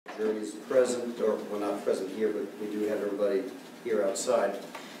jury is present, or well, not present here, but we do have everybody here outside.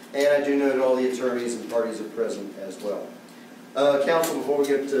 And I do know that all the attorneys and parties are present as well. Counsel, before we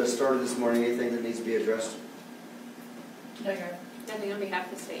get started this morning, anything that needs to be addressed? No, Your Honor. Nothing on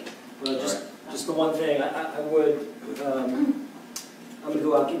behalf of the state. Well, just the one thing, I would, I'm going to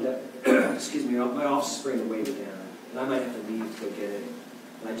go out and get that, excuse me, my office is bringing the waiver down, and I might have to leave to go get it.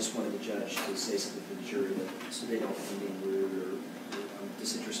 And I just wanted the judge to say something to the jury that, so they don't think I'm being rude or I'm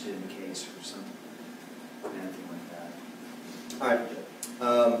disinterested in the case or something, anything like that. All right.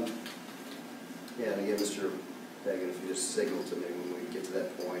 Yeah, and again, Mr. Dagan, if you just signal to me when we get to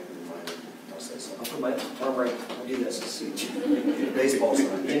that point, and remind me, I'll say something. I'll put my arm right, I'll do this and see. Baseball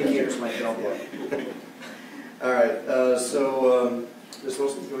sign. Indicators might help. All right, Ms.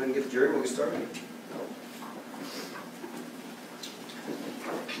 Wilson, go ahead and get the jury. We'll get started.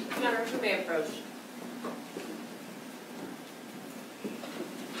 Your Honor, you may approach.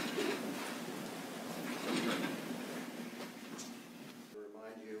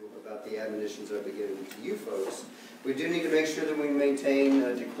 The admonitions I'll be giving to you folks. We do need to make sure that we maintain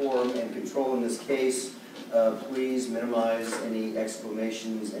decorum and control in this case. Please minimize any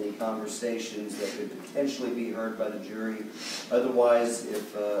exclamations, any conversations that could potentially be heard by the jury. Otherwise,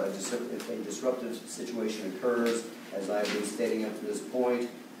 if a disruptive situation occurs, as I've been stating up to this point,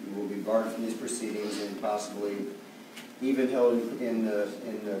 you will be barred from these proceedings and possibly even held in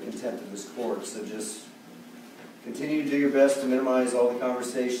contempt of this court. So just continue to do your best to minimize all the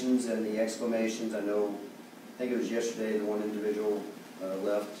conversations and the exclamations. I think it was yesterday the one individual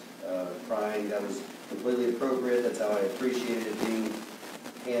left crying. That was completely appropriate. That's how I appreciated it being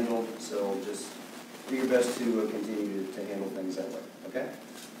handled. So just do your best to continue to handle things that way. Okay?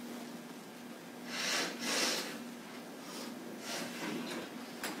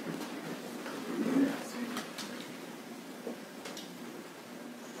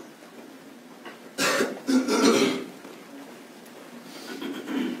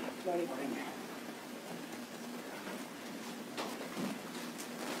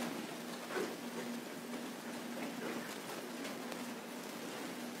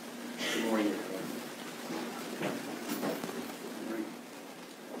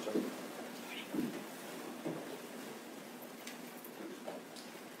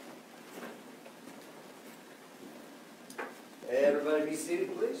 Everybody be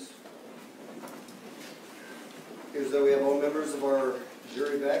seated, please. Appears as though we have all members of our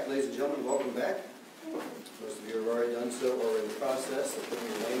jury back. Ladies and gentlemen, welcome back. Most of you have already done so or in the process of putting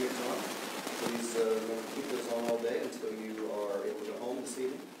your lanyards on. Please keep those on all day until you are able to go home this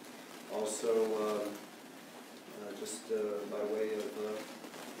evening. Also, just by way of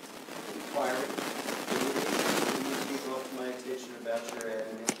inquiry, please keep off my attention about your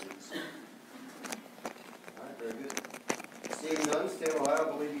admonitions. All right, very good. Seeing none, State of Ohio, I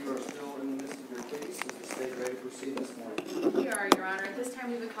believe you are still in the midst of your case. Is the state ready to proceed this morning? We are, Your Honor. At this time,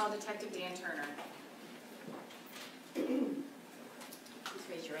 we would call Detective Dan Turner. Please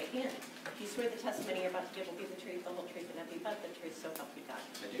raise your right hand. Do you swear the testimony you're about to give will be the truth, the whole truth, and nothing but the truth, so help you God?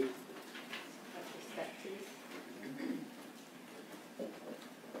 I do. Have respect, please.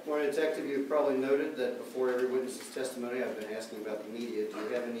 Morning, Detective. You've probably noted that before every witness's testimony, I've been asking about the media. Do you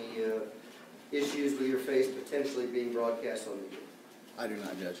have any issues with your face potentially being broadcast on the media? I do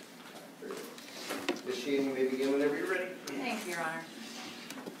not, Judge. Very good. Ms. Sheehan, you may begin whenever you're ready. Thank you, Your Honor.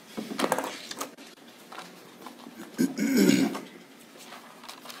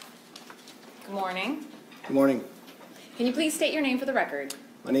 Good morning. Good morning. Can you please state your name for the record?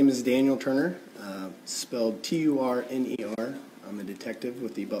 My name is Daniel Turner, spelled T-U-R-N-E-R. I'm a detective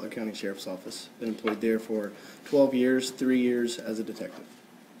with the Butler County Sheriff's Office. Been employed there for 12 years, 3 years as a detective.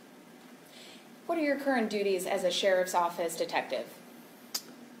 What are your current duties as a sheriff's office detective?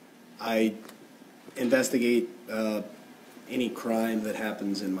 I investigate any crime that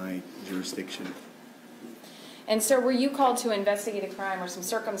happens in my jurisdiction. And sir, were you called to investigate a crime or some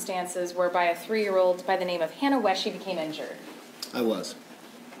circumstances whereby a 3-year-old by the name of Hannah Weshy became injured? I was.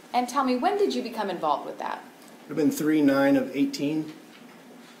 And tell me, when did you become involved with that? It would have been 3/9 of 18.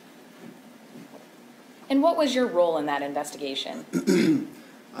 And what was your role in that investigation?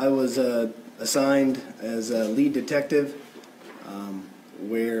 I was assigned as a lead detective,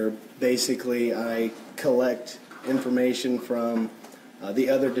 where basically I collect information from the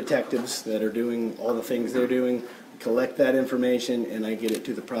other detectives that are doing all the things they're doing, collect that information, and I get it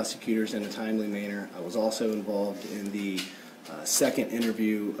to the prosecutors in a timely manner. I was also involved in the second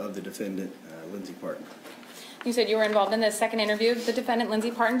interview of the defendant, Lindsay Partin. You said you were involved in the second interview of the defendant,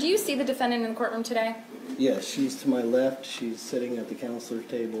 Lindsay Partin. Do you see the defendant in the courtroom today? Yes, she's to my left. She's sitting at the counselor's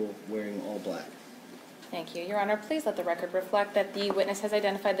table wearing all black. Thank you. Your Honor, please let the record reflect that the witness has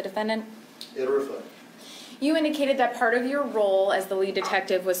identified the defendant. It'll reflect. You indicated that part of your role as the lead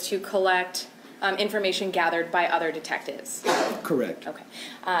detective was to collect information gathered by other detectives. Correct.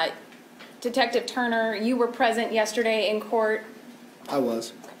 Okay. Detective Turner, you were present yesterday in court, I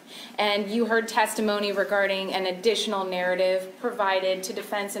was. and you heard testimony regarding an additional narrative provided to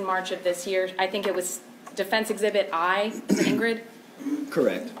defense in March of this year. I think it was Defense Exhibit I, is it Ingrid?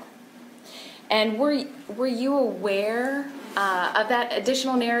 Correct. And were you aware of that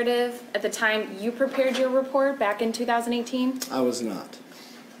additional narrative at the time you prepared your report back in 2018? I was not.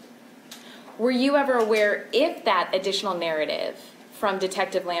 Were you ever aware if that additional narrative from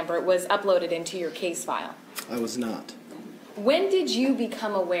Detective Lambert was uploaded into your case file? I was not. When did you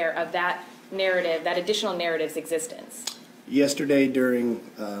become aware of that narrative, that additional narrative's existence? Yesterday during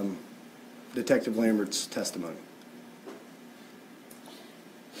Detective Lambert's testimony.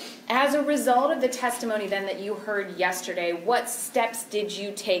 As a result of the testimony then that you heard yesterday, what steps did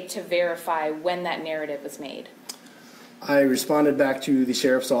you take to verify when that narrative was made? I responded back to the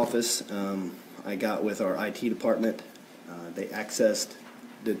sheriff's office. I got with our IT department. They accessed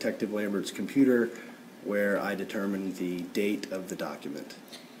Detective Lambert's computer, where I determined the date of the document.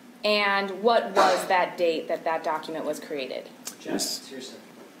 And what was that date that that document was created? Jeff, seriously.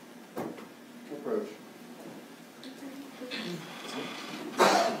 Approach.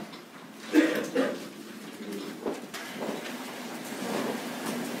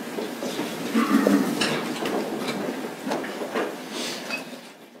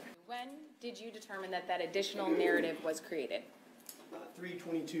 When did you determine that that additional narrative was created?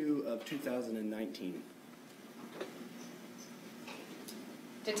 3/22 of 2019.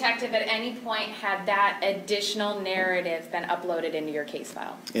 Detective, at any point had that additional narrative been uploaded into your case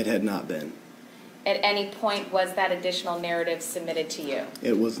file? It had not been. At any point was that additional narrative submitted to you?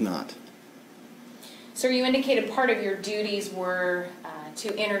 It was not. Sir, you indicated part of your duties were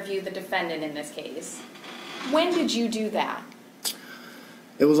to interview the defendant in this case. When did you do that?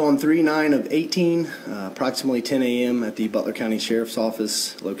 It was on 3/9 of 18, approximately 10 a.m. at the Butler County Sheriff's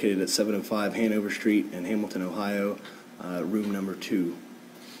Office, located at 705 Hanover Street in Hamilton, Ohio, room number 2.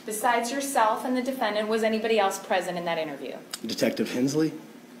 Besides yourself and the defendant, was anybody else present in that interview? Detective Hensley?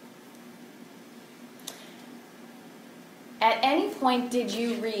 At any point did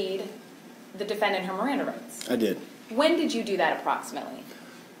you read the defendant her Miranda rights? I did. When did you do that approximately?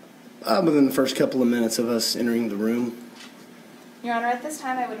 Within the first couple of minutes of us entering the room. Your Honor, at this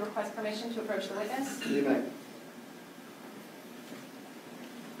time I would request permission to approach the witness. You may.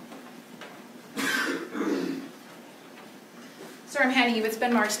 Sir, I'm handing you, it's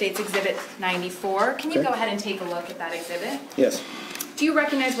been marked State's Exhibit 94. Can you Okay. go ahead and take a look at that exhibit? Yes, Do you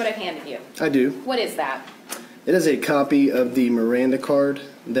recognize what I've handed you? I do. What is that? It is a copy of the Miranda card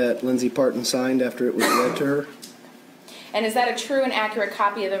that Lindsay Partin signed after it was read to her. And is that a true and accurate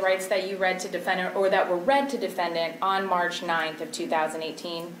copy of the rights that you read to defendant, or that were read to defendant on March 9th of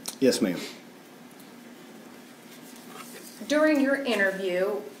 2018? Yes, ma'am. During your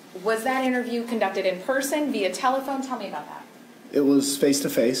interview, was that interview conducted in person, via telephone? Tell me about that. It was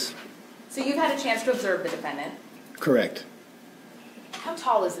face-to-face. So you've had a chance to observe the defendant. Correct. How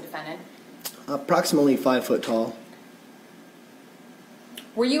tall is the defendant? Approximately 5 foot tall.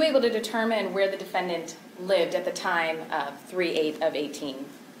 Were you able to determine where the defendant lived at the time of 3/8 of 18?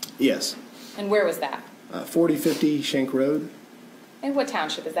 Yes. And where was that? 4050 Shank Road, And what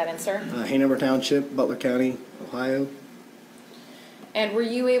township is that in, sir? Hanover Township, Butler County, Ohio. And were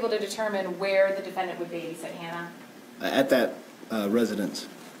you able to determine where the defendant would babysit Hannah? At that residence.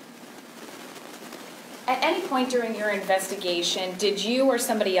 At any point during your investigation, did you or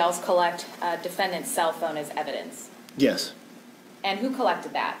somebody else collect a defendant's cell phone as evidence? Yes, And who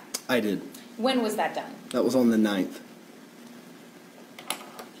collected that? I did. When was that done? That was on the 9th.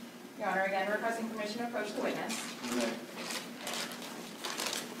 Your Honor, again, requesting permission to approach the witness. You may.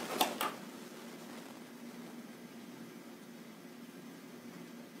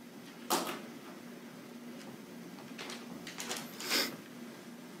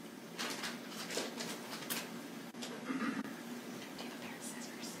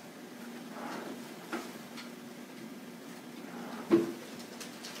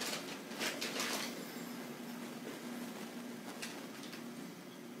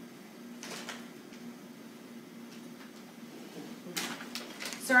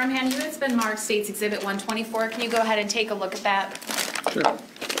 Sir, I'm handing you, it's been marked State's Exhibit 124. Can you go ahead and take a look at that? Sure.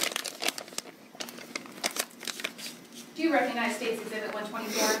 Do you recognize State's Exhibit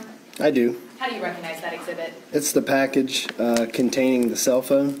 124? I do. How do you recognize that exhibit? It's the package containing the cell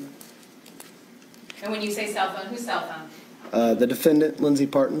phone. And when you say cell phone, whose cell phone? The defendant, Lindsay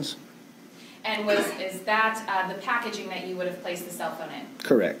Partin's. And is that the packaging that you would have placed the cell phone in?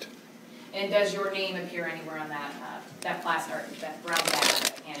 Correct. And does your name appear anywhere on that plastic, that brown bag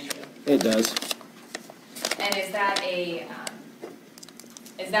that I handed you? It does. And is that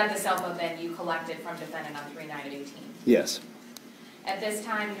the cell phone that you collected from defendant on 3/9/18? Yes. At this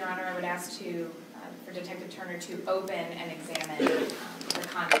time, Your Honor, I would ask for Detective Turner to open and examine the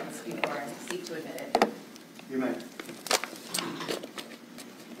contents before I seek to admit it. You may.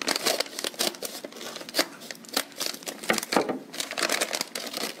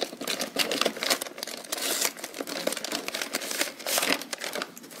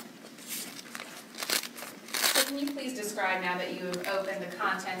 So can you please describe, now that you've opened the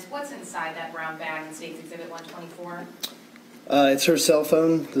contents, what's inside that brown bag in State's Exhibit 124? It's her cell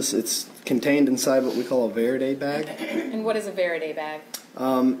phone. It's contained inside what we call a Verde bag. And what is a Verde bag?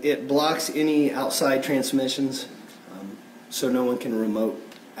 It blocks any outside transmissions, so no one can remote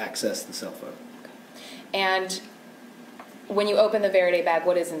access the cell phone. And when you open the Verde bag,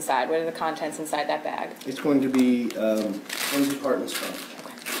 what is inside? What are the contents inside that bag? It's going to be Lindsay Partin's phone.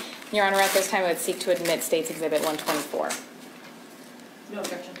 Your Honor, at this time, I would seek to admit State's Exhibit 124. No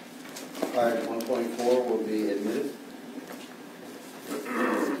objection. All right, 124 will be admitted.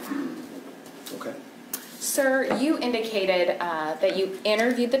 Okay. Sir, you indicated that you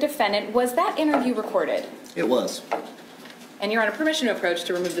interviewed the defendant. Was that interview recorded? It was. And Your Honor, permission to approach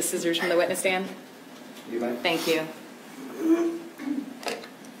to remove the scissors from the witness stand? You may. Thank you.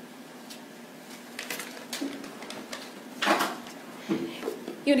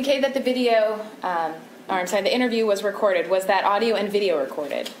 You indicated that the the interview was recorded. Was that audio and video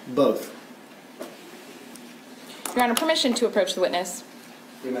recorded? Both. Your Honor, permission to approach the witness?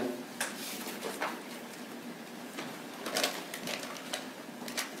 You may.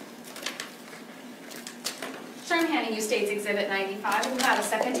 Sir, I'm handing you State's Exhibit 95. If you have a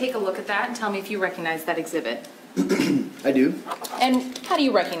second, take a look at that and tell me if you recognize that exhibit. I do. And how do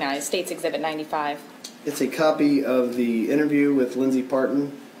you recognize State's Exhibit 95? It's a copy of the interview with Lindsay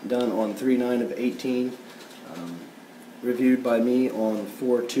Partin done on 3/9/18, reviewed by me on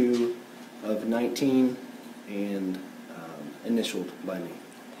 4/2/19, and initialed by me.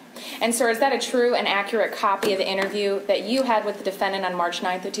 And sir, is that a true and accurate copy of the interview that you had with the defendant on March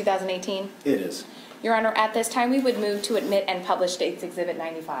 9th of 2018? It is. Your Honor, at this time, we would move to admit and publish State's Exhibit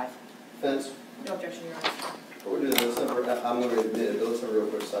 95. Fence. No objection, Your Honor. What we're doing is, I'm going to admit it, but let's have a real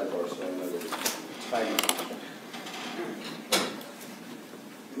quick sidebar, so I know that it's timing.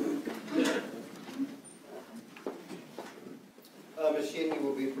 Ms. Sheehan, you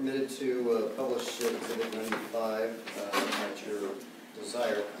will be permitted to publish Exhibit 95 at your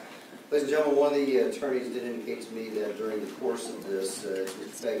desire. Ladies and gentlemen, one of the attorneys did indicate to me that during the course of this, Mr.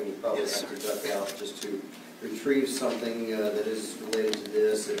 Fagan would probably have to duck out just to retrieve something that is related to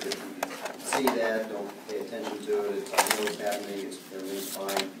this. If you see that, don't pay attention to it. I know what's happening. Everything's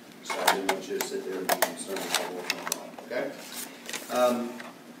fine. So I didn't want you to sit there and be concerned about what's going on. Okay?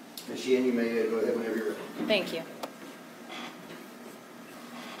 Ms. Sheehan, you may go ahead whenever you're ready. Thank you.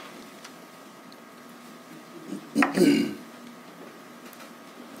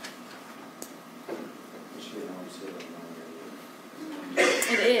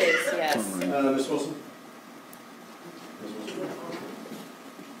 It is, yes. Ms. Wilson?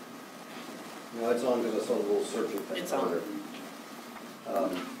 No, it's on because I saw the little searching thing. It's on.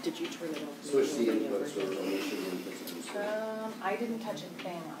 Um, Did you turn it off? Switch the inputs or omission the inputs. I didn't touch a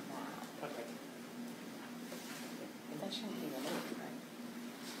thing on that. Okay. That shouldn't be removed, right?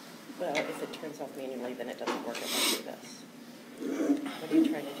 Well, if it turns off manually, then it doesn't work if I do this. What are you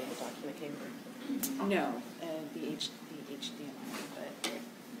trying to do, the document paper? No, the HDMI, but,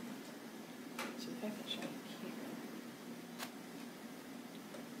 so the fact that it's showing here.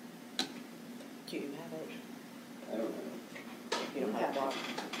 Do you have it? I don't know. You don't have it?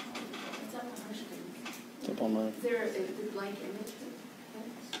 It's up on our screen. It's up on mine. Is there a blank image?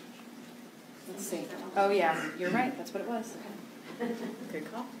 Let's see. Oh, yeah, you're right, that's what it was. Good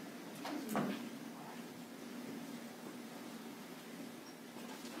call.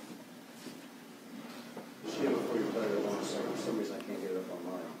 Sheehan, before you play it, 1 second. For some reason I can't get it up on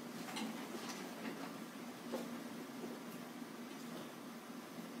mine.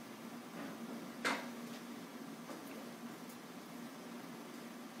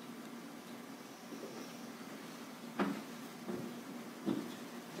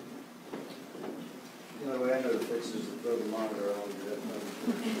 The only way I know to fix it is to throw the monitor on and do that.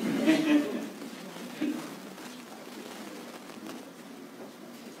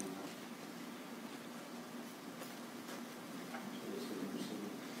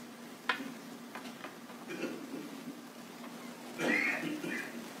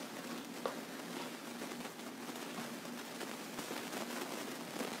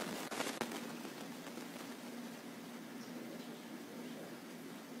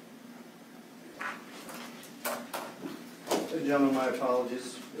 the gentleman my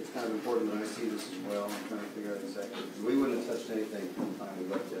apologies. It's kind of important that I see this as well. I'm trying to figure out exactly. We wouldn't have touched anything from the time we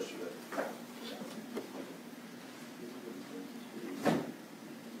left yesterday.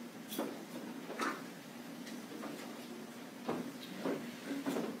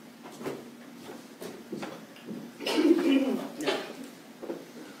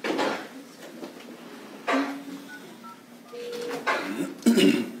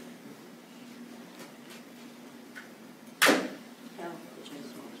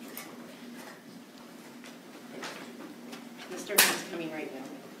 Mr. Hunt's coming right now.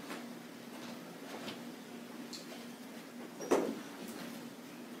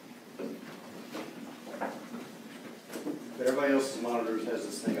 But everybody else's monitors has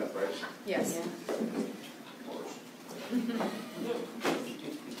this thing up, right? Yes.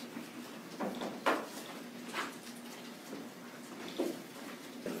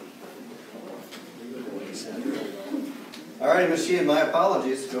 All right, Ms. Sheehan, my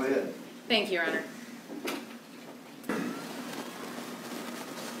apologies. Go ahead. Thank you, Your Honor.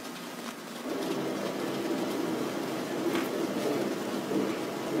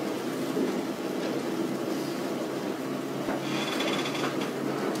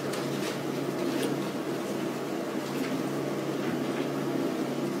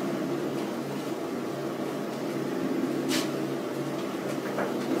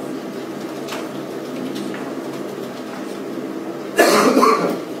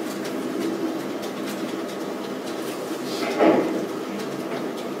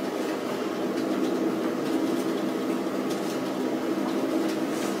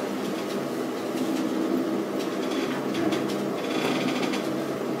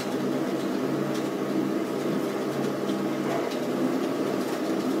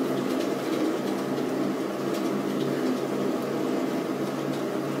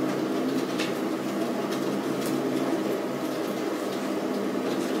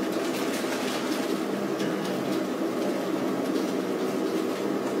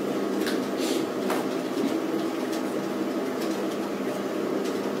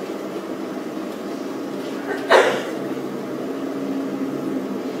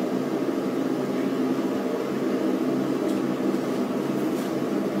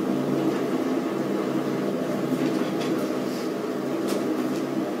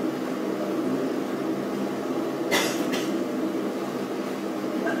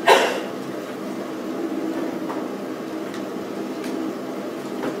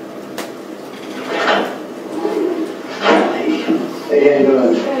 Hey, how you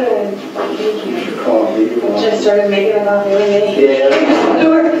doing? Good. Thank you. Coffee. Just started making a coffee with me. Yeah.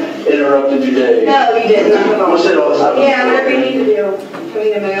 Interrupted your day. No, you didn't. I'm What's it all about? Yeah, whatever you need to do. For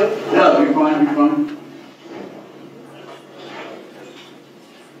me to move. No, you're fine, you're fine.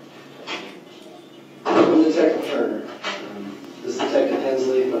 I'm Detective Turner. This is Detective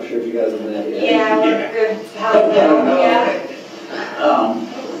Hensley. I'm not sure if you guys have met yet. Yeah, we're good. How's it going? Yeah.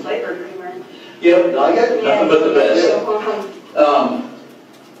 Flavor creamer. Yep, I got nothing but the best.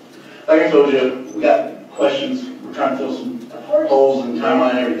 Like I told you, we got questions. We're trying to fill some holes in the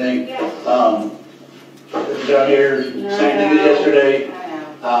timeline and everything. Yeah. Down here, same thing as yesterday. I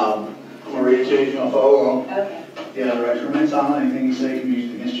know. I'm gonna read it to you if you want to follow along. Okay. You have the right to remain silent. Anything you say can be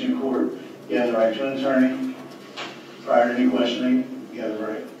used against you in court. You have the right to an attorney. Prior to any questioning, you have the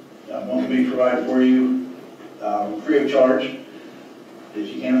right. One can be provided for you free of charge if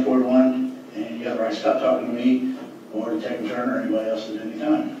you can't afford one, and you have the right to stop talking to me or Detective Turner or anybody else at any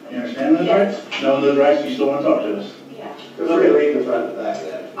time. You understand those rights? Knowing those rights, you still want to talk to us? Yeah. Feel free to read the front and the back of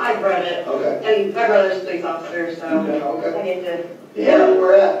that. I've read it. Okay. And my brother's a police officer, so Okay. I get to. Yeah, where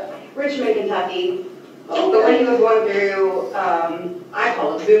we're at. Richmond, Kentucky. But when he was going through, I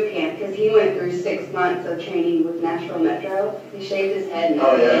call it boot camp, because he went through 6 months of training with Nashville Metro. He shaved his head and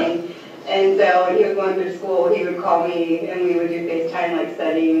everything. And so when he was going through school, he would call me and we would do FaceTime like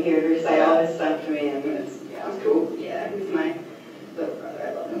studying, and he would recite all this stuff to me, and it's, That's cool. yeah, he's my little brother. I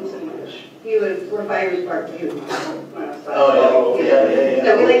love him so much. We're Fireman's Park, but he was my when I was 5. Oh, yeah. So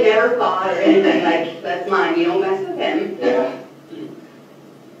we like never fought or anything, like, that's mine, you don't mess with him. Yeah.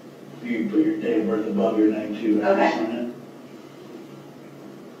 You can put your date of birth above your name too. Okay. Sign it.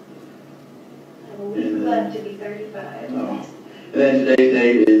 I believe left to be 35. Oh. And then today's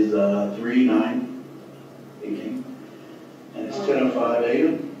date is 3/9/18, and it's 10:05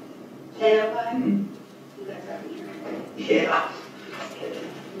 a.m. 10:05? Mhm. You guys have me here. Yeah.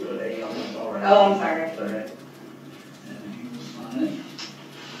 Good a.m. It's all right. Oh, I'm sorry. It's all right. And you will sign it.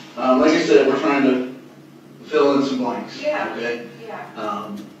 Like I said, we're trying to fill in some blanks. Yeah. Okay. Yeah. A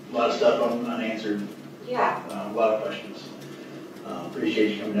lot of stuff unanswered. Yeah. A lot of questions.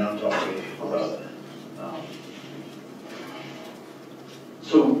 Appreciate you coming down and talking about it.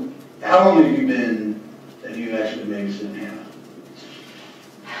 How long have you actually been babysitting Hannah?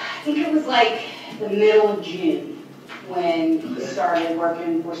 I think it was like the middle of June when he started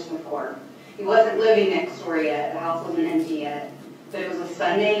working for Smith Court. He wasn't living next door yet, the house wasn't empty yet. But it was a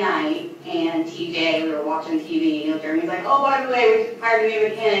Sunday night, and TJ, we were watching TV, and he looked at me, he's like, oh, by the way, we hired a new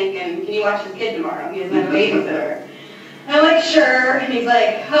mechanic, and can you watch his kid tomorrow? He doesn't have a babysitter. And I'm like, sure. And he's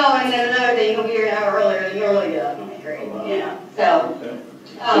like, oh, and then another thing, he'll be here an hour earlier than you normally get up. I'm like, great, you know. So, Okay.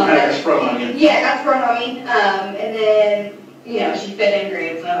 So kind of got sprung on you. yeah, got sprung on me. And then, you know, she fit in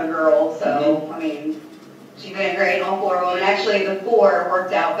great with another girl, so, I mean, she fit in great in all 4 of them. And actually, the 4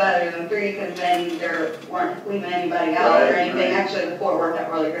 worked out better than 3, because then there weren't leaving anybody out or anything. Right. Actually, the 4 worked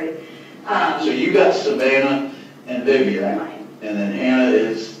out really great. So you got Savannah and Vivian, and then Hannah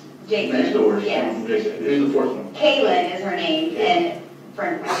is Jason. next door. Yes. Who's the 4th one? Kaylin is her name, and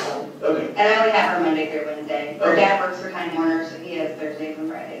friend of mine. Okay. And I only have her Monday through Wednesday. Her Okay. dad works for Time Warner, so he has Thursdays and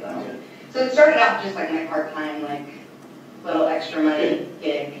Fridays off. Okay. So it started out just like my part-time, like, little extra money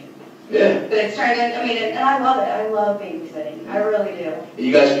gig. Yeah. But it's turned into, I mean, and I love it. I love babysitting. I really do.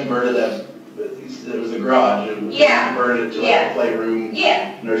 You guys converted that, it was a garage, and Yeah. converted it to like Yeah. a playroom,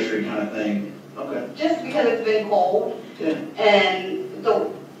 Yeah, nursery kind of thing. Okay. just because it's been cold. Yeah.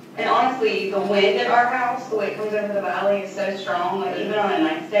 And honestly, the wind at our house, the way it comes over the valley is so strong, like even on a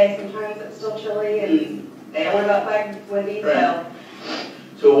nice day, sometimes it's still chilly and they don't want to go outside windy, so.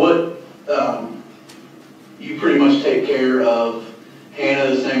 So what, you pretty much take care of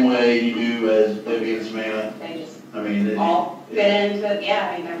Hannah the same way you do as Vivian and Savannah? They just I mean, all fit into,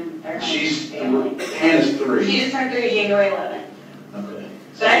 yeah, I mean, they're she's, family. Hannah's 3. She just turned 3 January 11th. Okay.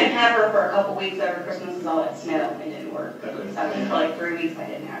 But I didn't have her for a couple weeks over Christmas because all that snow, it didn't work. Okay. So for like 3 weeks I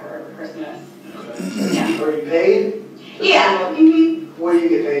didn't have her over Christmas. Okay. Yeah. Are you paid? Yeah, mm-hmm. What do you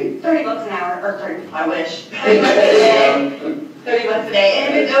get paid? $30 an hour, or 30, I wish. $30 a day. $30 a day.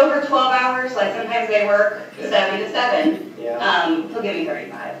 And if it's over 12 hours, like sometimes they work 7 to 7, Yeah. he'll give me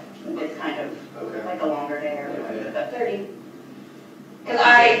 35. It's kind of Okay. like a longer day or whatever, Okay. but 30. Because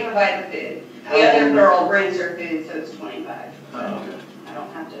I provide the food. How The other long- girl brings her food, so it's 25. Oh, okay. I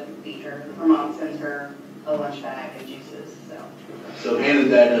don't have to feed her. Her mom sends her a lunch bag and juices, so. So Hannah's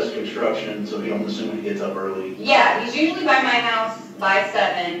dad does construction, so I'm assuming he gets up early. Yeah, he's usually by my house by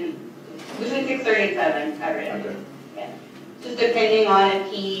 7, between 6:30 and 7 every day. Okay. Yeah. Just depending on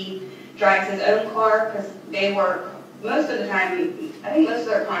if he drives his own car, because they work, most of the time, I think most of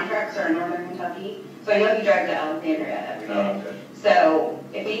their contracts are in northern Kentucky, so I know he drives to Alexandria every day. Oh, okay. So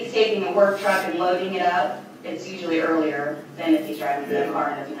if he's taking a work truck and loading it up, it's usually earlier than if he's driving his own car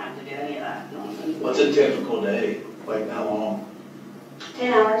and doesn't have to do any of that nonsense. What's a typical day? Like how long?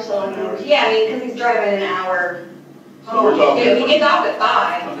 10 hours, so 10 hours. yeah, I mean, because he's driving an hour. So we're talking- He gets off at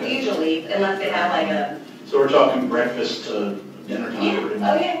 5, Okay. usually, unless they have like a, So we're talking breakfast to dinner time? yeah, pretty oh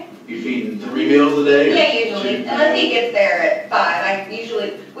much? yeah. You feeding 3 meals a day? or Yeah, usually, 2? unless he gets there at 5. We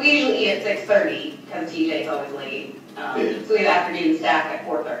usually eat at 6:30, because TJ's always late. Yeah. So we have afternoon staff at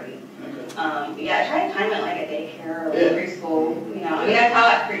 4:30. Okay. Yeah, I try to time it like a daycare or Yeah. preschool, you know, I mean, I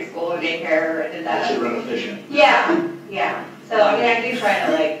taught preschool, daycare, I did That that. should run efficient. Yeah, yeah. So, I mean, I do try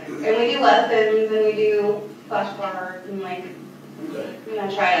to like, and we do lessons and we do flashcards and like, Okay. you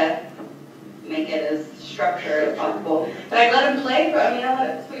know, try to make it as structured as possible. But I let them play, I mean,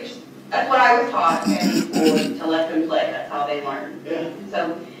 that's what I was taught in school, is to let them play, that's how they learn. Yeah.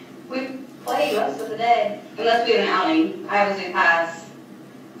 So, we play most of the day, unless we have an outing. I have a zoo pass.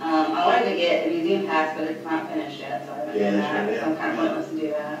 I wanted to get a museum pass, but it's not finished yet, so I haven't done Yeah, that. yeah, So I'm kind of yeah. pointless to do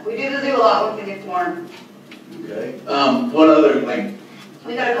that. We do the zoo a lot once it gets warm. Okay. What other, like,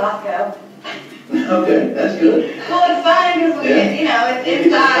 We go to Costco. okay, that's good. Well, it's fun because we Yeah. get, you know, it's You get to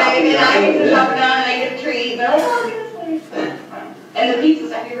shop inside and I get to yeah. shop it on and I get a treat. And they're like, oh, look at this place. And the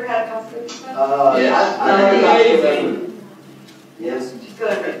pizzas, have you ever had a Costco pizza? Yes. Yes. Just go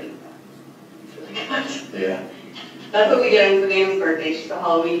and get pizza. It's really good. Yeah. That's what we did on Savannah's birthday. She's a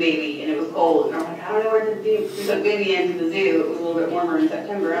Halloween baby, and it was cold. And I'm like, I don't know what to do. We took Vivian to the zoo. It was a little bit warmer in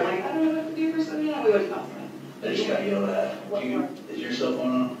September. I'm like, I don't know what to do for Savannah. We went to Costco. I just got yelled at. Is your cell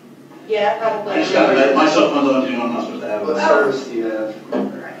phone on? Yeah, probably. I just got, my cell phone's on too, I'm not supposed to have What it. service do you have?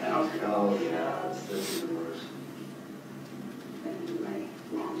 Right now. Oh, yeah, that's the worst. And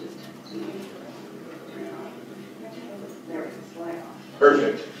my mom just texted me. There was a slide off.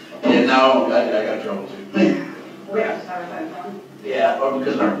 Perfect. And now I got trouble too. We have to start with that phone. Yeah, or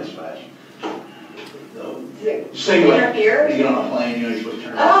because of our dispatch. So, Is same it way. interfere? You get on a plane, you know, you're supposed to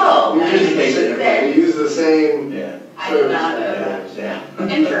turn. Oh, Just in case it We interferes. use the same Yeah. I did not know service. that. Yeah.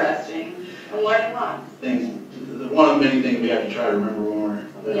 Interesting. I'm learning lots. Things, one of the many things we have to try to remember when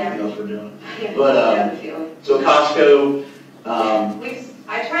we're, Yeah. everything else we're doing. Yeah, But, I have the feeling. So Costco,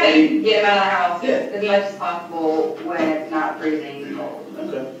 I try to get him out of the house Yeah. as much as possible when it's not freezing cold.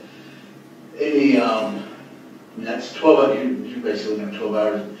 Okay. Any, that's 12 hours, you're basically looking at 12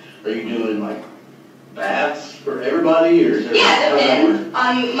 hours. Are you doing like baths for everybody, or is there? Yeah, how does that work? depends.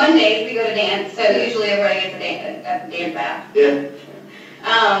 On Mondays, we go to dance, so usually everybody gets a dance bath. Yeah.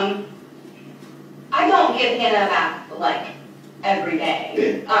 I don't give Hannah a bath, like, every day.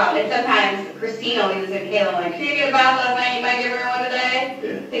 Yeah. And sometimes Christina will even say to Kayla, like, "Did you get a bath last night? You might give her one today?"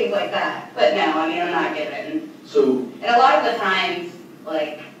 Yeah. Things like that. But no, I mean, I'm not giving. So, And a lot of the times,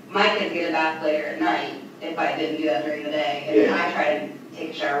 like, my kids get a bath later at night if I didn't do that during the day. And Yeah. I try to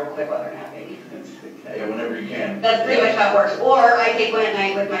take a shower real quick while they're napping. yeah, whenever you can. That's pretty much how it works. Or I take one at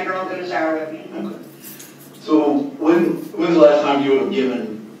night with my girls in the shower with me. Okay. So, when's the last time you would have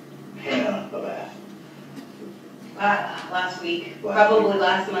given Hannah a bath? Last week, Last probably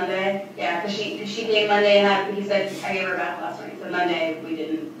last Monday. Yeah, because she came Monday and he said I gave her a bath last night. So Monday we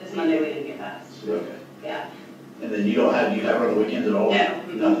didn't. This Monday we didn't get baths. Okay. Yeah. And then do you have her on the weekends at all? No.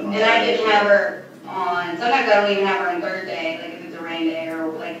 Nothing on And I didn't Saturdays? have her on. Sometimes I don't even have her on Thursday, like if it's a rain day or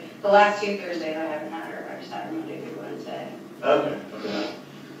like the last 2 Thursdays I haven't had her. I just had her Monday through Wednesday. Okay, okay.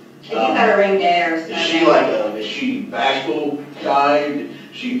 If you've had a rain day or Is snow she day. like is she bashful kind?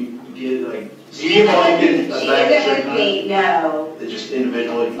 She get like, do She you all get isn't a with bath? me. No. It's just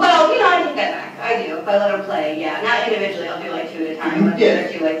individually? Well, I take that back. I do. If I let them play, yeah. Not individually, I'll do like 2 at a time. Like Yeah. the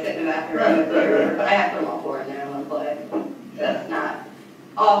other 2 like sit in the bathroom Right, with me or right, whatever. But I have to put them all 4 in there and let them play. Yeah. That's not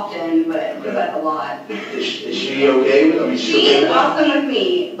often, but Okay. because that's a lot. Is she okay with it? I mean, She okay is with it? awesome with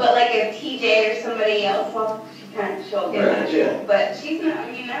me, but like if TJ or somebody else, well, she'll get Right, that. yeah. But she's not,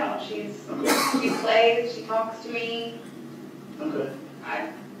 no, she plays, she talks to me. Okay.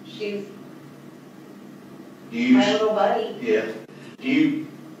 She's Do you, my little buddy. yeah. Do you,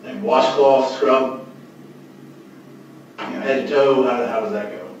 like, washcloth, scrub, head to toe, how does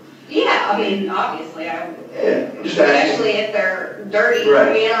that go? Yeah, I mean, obviously, Yeah, I'm just asking. especially if they're dirty. Right.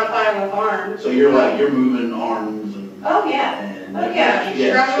 I mean, I'm fine with arms. So you're moving arms and. Oh, yeah. And Oh, yeah.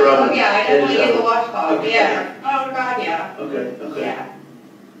 yeah, Scrubbing. Oh, yeah, I head to definitely use the toe. washcloth. Okay. Yeah. Oh, God, yeah. Okay, okay. Yeah.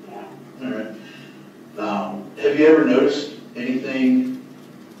 Yeah. All right. Have you ever noticed anything,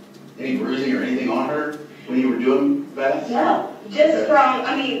 any bruising or anything on her when you were doing baths? No, just Okay. from,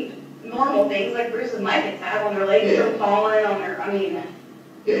 I mean, normal things like bruises my kids have on their legs Yeah. from falling on their, I mean,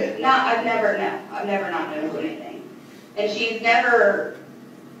 Yeah. I've never not noticed anything. And she's never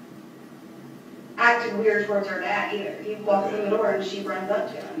acted weird towards her dad either. He walks in the door and she runs up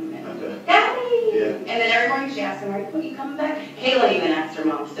to him and, Okay. "Daddy!" Yeah. And then every morning she asks him, "Are you coming back?" Kaylin even asks her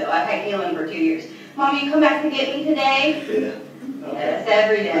mom still. I've had Kaylin for 2 years. "Mom, you come back to get me today?" Yeah. Okay. Yes,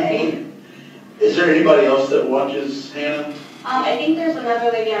 every day. Is there anybody else that watches Hannah? I think there's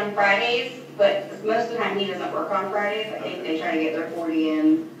another lady on Fridays, but most of the time he doesn't work on Fridays. I think they try to get their 40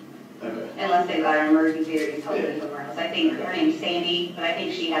 in Okay. unless they've got an emergency or he's helping Yeah. somewhere else. I think her name's Sandy, but I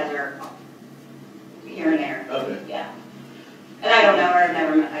think she has her here and there. Okay. Yeah. And I don't know her. I've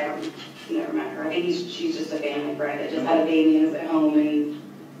never met. Never met her. I think she's just a family friend that just had a baby and is at home and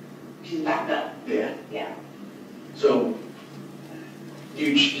she's backed up. Yeah. Yeah. So,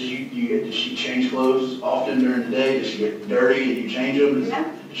 does she change clothes often during the day? Does she get dirty and you change them? Yeah.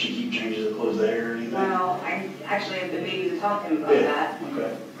 Does she keep changing the clothes there or anything? Well, I actually have been meaning to talk to him about Yeah. that.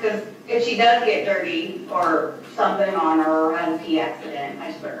 Okay. Because if she does get dirty or something on her or has a pee accident, I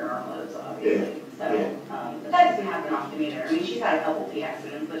just put her in her clothes, obviously. So, but that doesn't happen often either. I mean, she's had a couple pee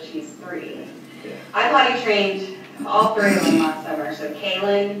accidents, but she's 3. Yeah. I potty trained all 3 of them last summer. So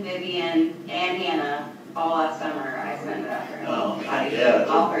Kaylin, Vivian, and Hannah, all last summer, I spent in the bathroom. Oh, Potty yeah, trained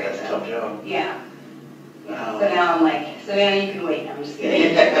all 3 that's of a them. tough job. Yeah. Wow. So now I'm like, Savannah, you can wait. No, I'm just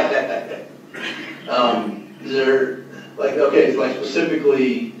kidding. Is there, like, okay, it's like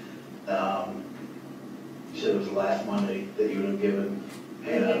specifically, you said it was last Monday that you would have given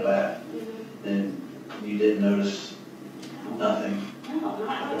Hannah a bath, and you didn't notice nothing? No,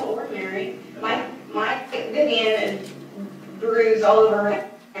 not at all ordinary. My Vivian is bruised all over her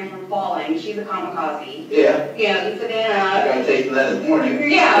and from falling. She's a kamikaze. Yeah, You know, and I Savannah. got a taste of that this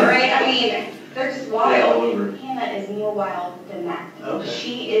morning. Yeah, right? I mean, they're just Yeah, all wild. over. Hannah is more wild than that. Okay.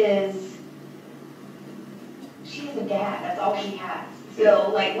 She is a dad. That's all she has.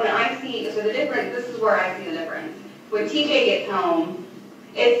 So, like, when I see, so the difference, this is where I see the difference. When TJ gets home,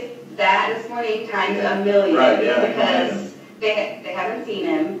 it's that this morning times a million. Right, yeah. Because they haven't seen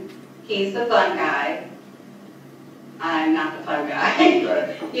him. He's the fun guy. I'm not the fun guy.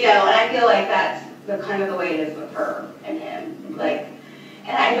 Right. You know, and I feel like that's the kind of the way it is with her and him. Like,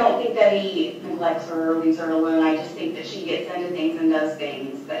 And I don't think that he neglects her or leaves her alone. I just think that she gets into things and does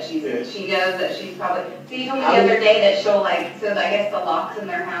things that she knows that she's probably. So you told me the other day that she'll like, so I guess the locks in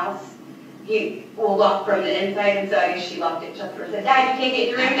their house, he will lock from the inside, and so I guess she locked it shut for her. Said, Dad, you can't get in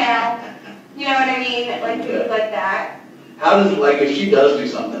your room now. You know what I mean? Like things like that. How does, like, if she does do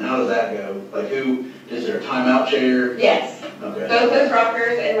something, how does that go? Like, who, is there a timeout chair? Yes. Okay. Both those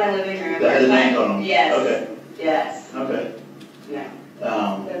rockers in my living room. That has names on them? Yes. Okay. Yes. Okay. No.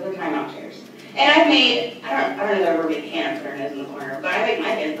 Um, Those are timeout chairs. And I've made, I don't know if ever made Hannah put her nose in the corner, but I make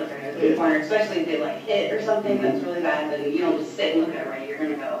my kids put their nose in the corner, especially if they like hit or something that's really bad, then you don't just sit and look at it right, you're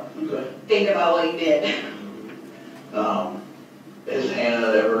gonna go okay. think about what you did. Has Hannah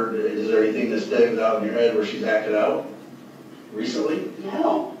ever, is there anything that stands out in your head where she's acted out recently?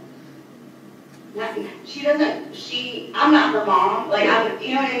 No. Not, she doesn't, I'm not her mom, like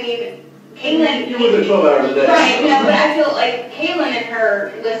you know what I mean? Caitlin. You're with her 12 hours a day. Right, no, but I feel like Caitlin and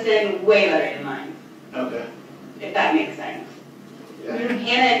her listen way better than mine. Okay. If that makes sense. Yeah. Hannah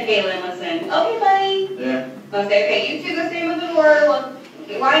and Caitlin listen, okay buddy. Yeah. I'll say, okay, you two go stand by the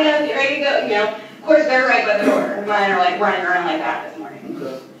door, line up, get ready to go, you know. Of course, they're right by the door. Mine are like running around like that this morning.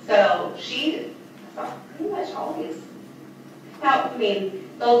 Okay. So she, pretty much always. Now, I mean,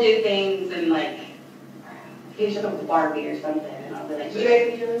 they'll do things and like, finish up with Barbie or something, and I'll be like, you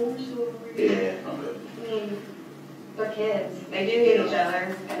ready to do it? Yeah. Okay. I mean, they're kids. They do hit each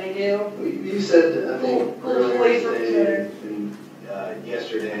other, and they do. You said, I think, Cool earlier toys for each today and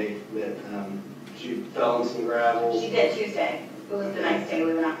yesterday that she fell in some gravel. She did Tuesday. It was the nice day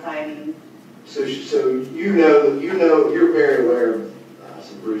we went outside and. So you know, you're very aware of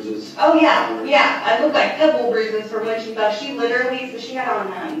some bruises. Oh yeah, yeah. I look like pebble bruises from when she fell. She literally, so she had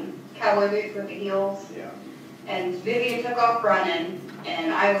on cowboy boots with the heels. Yeah. And Vivian took off running,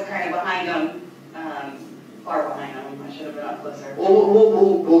 and I was kind of behind them, far behind them. I should have been up closer.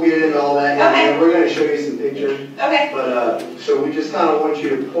 We'll get into all that. Okay. And we're going to show you some pictures. Okay. But so we just kind of want you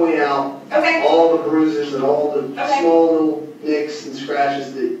to point out Okay. all the bruises and all the Okay. small little nicks and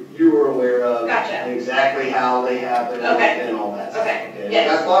scratches that you were aware of. Gotcha. And exactly how they happened Okay. and all that stuff. Okay. Yes.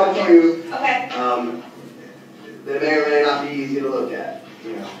 That's a lot of you. Okay. That may or may not be easy to look at.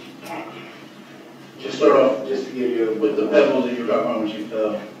 You know. Okay. Just start off Just to give you with the pebbles that you were talking about when she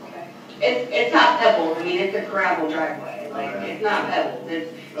fell. Okay. It's not pebbles. I mean, it's a gravel driveway. Like Okay. it's not pebbles.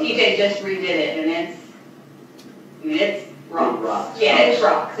 It's TJ just redid it, and it's rocks. Rocks. Yeah, it's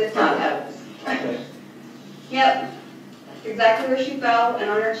rocks. It's not pebbles. Okay. Yep. That's exactly where she fell, and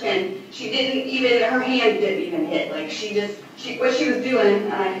on her chin. She didn't even, her hand didn't even hit. Like what she was doing,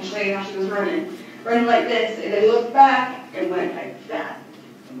 and I can show you how she was running like this, and then looked back and went like that.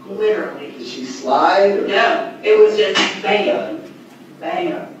 Literally. Did she slide? Or? No, it was just bam,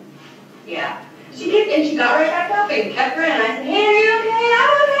 bam. Yeah. She kicked and she got right back up and kept running. I said, "Hey, are you okay?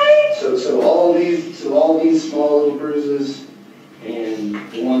 I'm okay." So all these small little bruises and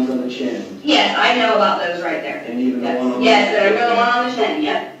the ones on the chin. Yes, I know about those right there. And even Yes. the one on Yes, the and I know the one on the chin.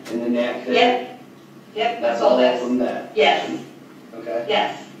 Yep. and the neck. Yep. Yep. That's I saw all this. from that. Yes. Okay.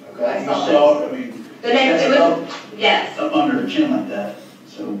 Yes. Okay. I You saw saw, I mean, The next, it was, yes. up under her chin like that,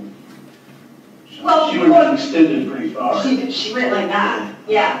 so. Well, She would have been extended pretty far. She went like that.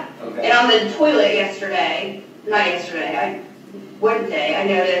 Yeah. Okay. And on the toilet Wednesday, I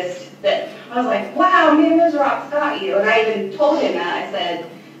noticed that, I was like, wow, man, those rocks got you. And I even told him that. I said,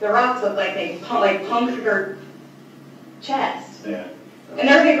 the rocks look like they punctured her chest. Yeah. And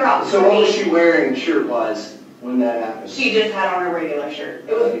they're big rocks. So what was she wearing shirt-wise when that happened? She just had on a regular shirt.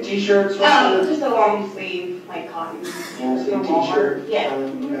 It was, T-shirts? just a long sleeve, like cotton. Long sleeve From Walmart. T-shirt? Yeah.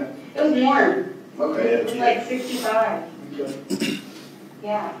 Okay. It was warm. Okay. It was like 65. Okay.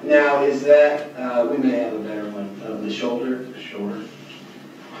 Yeah. Now, is that, we may have a better one, of the shoulder? The shoulder.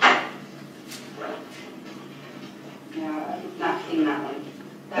 Yeah, I've not seen that one.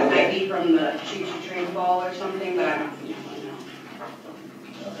 That might be from the choo-choo train fall or something, but I've not seen that one,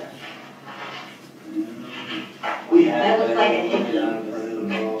 no. Okay. We have That looks like a hickey. hickey. Down in front of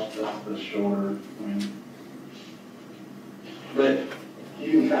the ball. That's the shoulder, I mean. But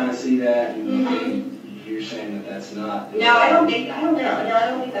you can kind of see that, and Mhm. you're saying that that's not. No, I don't think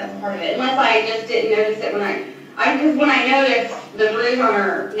that's part of it, unless I just didn't notice it because when I noticed the bruise on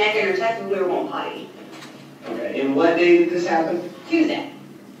her neck and her chest when we were going potty. Okay, and what day did this happen? Tuesday.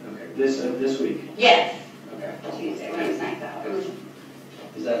 Okay, this week? Yes, Okay. Tuesday, when it was nice out. It was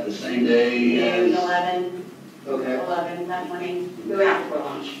Is that the same day noon, as, 11 that morning. We went out for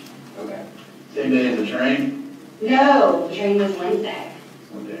lunch. Okay. same day as the train? No, the train was Wednesday.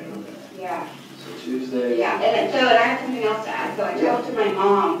 Okay, okay. Yeah. So Tuesday. Yeah, and I have something else to add. So I talked to my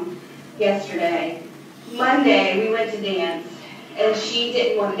mom yesterday. Monday, we went to dance, and she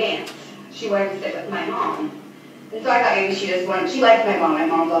didn't want to dance. She wanted to sit with my mom. And so I thought maybe she just wanted, she likes my mom. My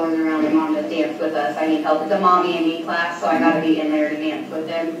mom's always around. My mom does dance with us. I need help. It's a mommy and me class, so I got to be in there to dance with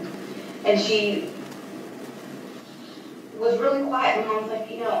them. And she was really quiet. My mom's like,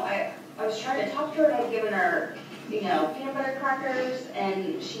 I was trying to talk to her and I was giving her, peanut butter crackers,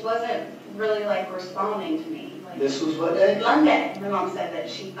 and she wasn't really like responding to me. Like, This was what day? Monday. My mom said that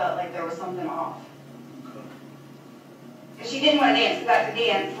she felt like there was something off. She didn't want to dance, we got to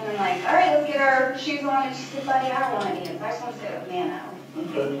dance, and I'm like, all right, let's get our shoes on, and she said, buddy, I don't want to dance, I just want to sit with Nano.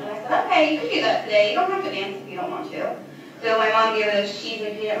 Okay. And I said, okay, you can do that today, you don't have to dance if you don't want to. So my mom gave her those cheese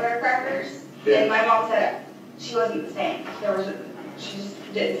and peanut butter crackers, and my mom said she wasn't the same. She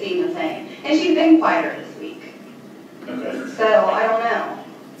just didn't seem the same. And she's been quieter this week. Okay. So, I don't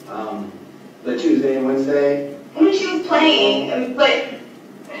know. The Tuesday and Wednesday? I mean, she was playing, but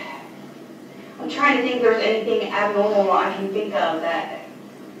I'm trying to think if there's anything abnormal I can think of that.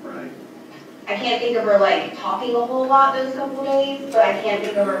 Right. I can't think of her like talking a whole lot those couple days, but I can't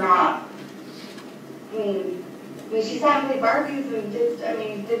think of her not. I mean she sat and played Barbies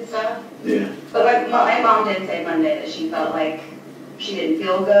and did stuff. Yeah. But my mom did say Monday that she felt like she didn't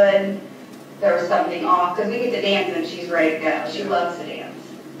feel good. There was something off, because we get to dance and she's ready to go. She loves to dance.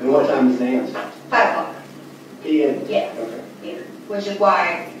 And what time is dance? 5 o'clock. PM? Yeah. Okay. Yeah. Which is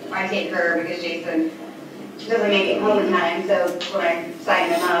why I take her, because Jason doesn't make it home in time. So when I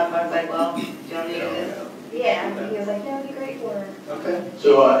signed him up, I was like, well, do you want to do this? Yeah. And he was like, yeah, it'd be great for her. Okay.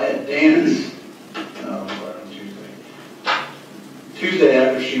 So at dance, Tuesday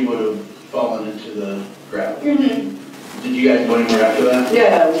after she would have fallen into the gravel, Mm-hmm. did you guys go anywhere after that?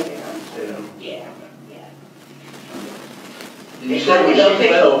 Yeah. Yeah. Yeah. Yeah. Did you say when she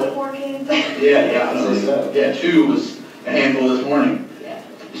fell? Before games. Yeah, 2 was a handful this morning. Yeah.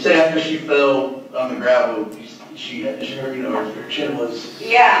 You said after she fell on the gravel, her chin was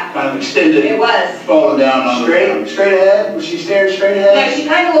Yeah. kind of extended. It was. Falling down on the ground. Straight ahead? Was she staring straight ahead? No, she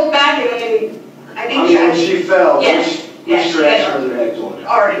kind of looked back and then I think when she fell, Yes. which direction was her head going?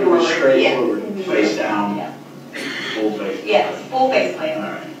 Already It was forward, straight yeah. forward. Mhm. Face down, Yeah. full face. Yes, full face All plant.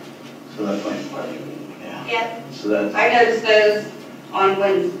 right. So that's fine. Yeah. Yep. So that's. I noticed those on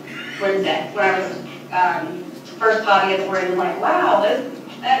Wednesday when I was first potty at the word and like, wow,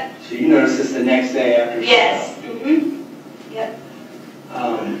 that. So you noticed this the next day after? Yes. Mhm. Yep.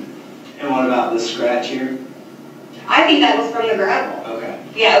 And what about the scratch here? I think that was from the gravel. Okay.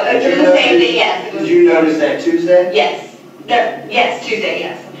 Yeah, Did it was you the same notice- thing. Yes. It Did was, you notice that Tuesday? Yes. No, yes, Tuesday.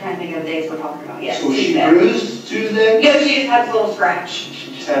 Yes. I'm trying to think of the days we're talking about. Yes. So was she Tuesday. bruised Tuesday? No, she just had a little scratch.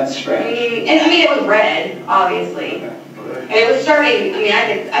 She just had the scratch. And I mean, it was red, obviously. Okay. And it was starting,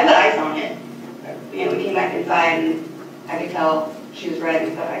 I put ice on it. We came back inside and I could tell she was red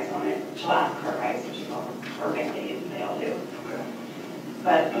and put ice on it. She'll ask her ice and she's all her Band-Aid, and they all do. Okay.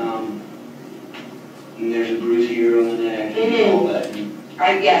 But, And there's a bruise here on the neck and all that.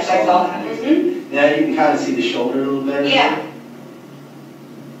 yes, I saw that. Now you can kind of see the shoulder a little better. Yeah.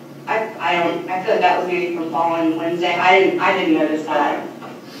 I feel like that was maybe from falling Wednesday. I didn't notice that.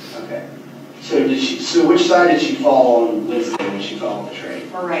 Okay. So which side did she fall on Wednesday when she fell on the train?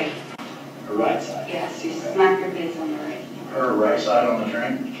 Her right. Her right side? Yes, she smacked her face on the right. Her right side on the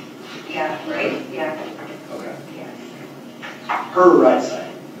train? Yeah, right? Yeah. Okay. Yes. Her right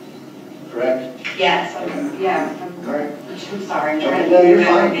side, correct? Yes, yeah. All right. I'm sorry, I'm trying Okay, to no, you're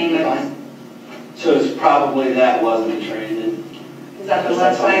remember fine, everything. you're fine. So it's probably that wasn't the train then? Is that the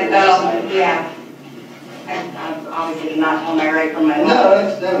That's left on side? the left Oh, side. yeah. I obviously did not tell my right from my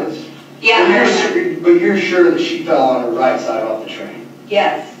left. No, it's. Yeah, I remember. But you're sure that she fell on her right side off the train?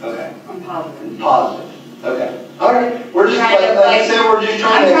 Yes, Okay. I'm positive. Positive. Okay. All right. We're just, Trying to, like I said, we're just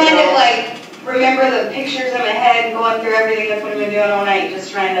trying I'm to. trying to like remember the pictures in my head and going through everything that's what I've been doing all night,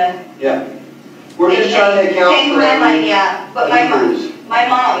 just trying to. Yeah. We're just trying to account Take for my mind, every. yeah. But my bruise.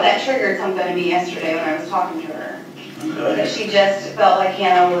 mom, that triggered something in me yesterday when I was talking to her. That Okay. she just felt like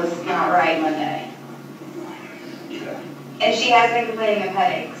Hannah was not right Monday. Okay. And she has been complaining of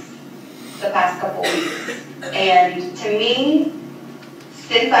headaches the past couple weeks. And to me,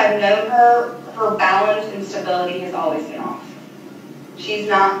 since I've known her, her balance and stability has always been off. She's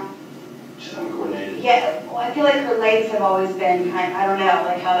not, She's uncoordinated. yeah, well, I feel like her legs have always been kind of, I don't know,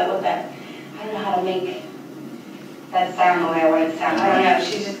 like how that was that, I don't know how to make that sound the way I want it to sound. I don't know,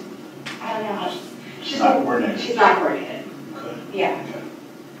 she's just, I don't know how, She's not coordinated. she's not coordinated. Okay. Yeah, Okay.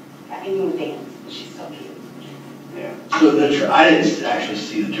 I mean, with dance, she's so cute. Yeah. So I didn't actually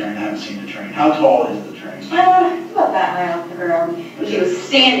see the train, I haven't seen the train. How tall is the train? It's about that high off the ground. And she was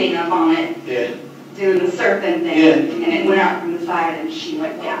standing up on it, Yeah. doing the surfing thing, Yeah. and it went out from the side, and she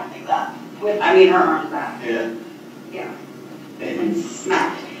went down like that. With, I mean, her arms back. Yeah. Yeah. and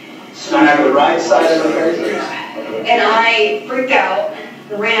smacked. Smack the right side of the face? Yeah. And I freaked out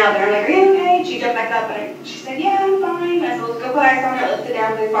and ran out there. I'm like, are you okay? She jumped back up and she said, yeah, I'm fine. I said, let's go put ice on it, lift it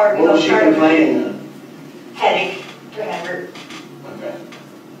down pretty far. What was she complaining of? Headache. Her head hurt. Okay.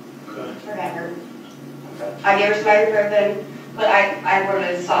 Okay. Her head hurt. Okay. I gave her some ibuprofen, but I put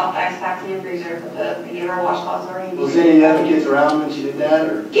a soft ice packs in the freezer. I gave her a washcloths already. Was any of the other kids around when she did that,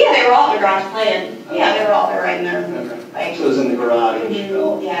 or? Yeah, they were all in the garage playing. Okay. Yeah, they were all there right in there. Okay. Like, So it was in the garage when she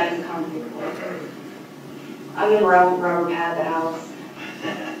fell? yeah, it was a concrete floor. I'm in rubber pad the house.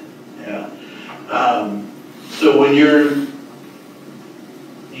 Yeah. So when you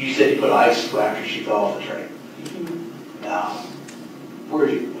said you put ice after she fell off the train.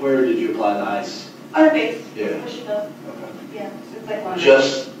 Where did you apply the ice? On her face. Yeah. Where she fell. Okay. Yeah, it's like one.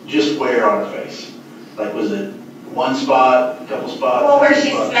 Just where on her face? Like, was it one spot, a couple spots? Well, where she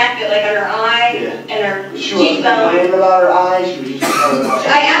spot? smacked it, like on her eye Yeah. and her She wasn't cheekbone. complaining about her eyes, she was just telling about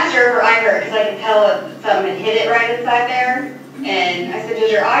I asked her if her eye hurt because I could tell that something had hit it right inside there. And I said,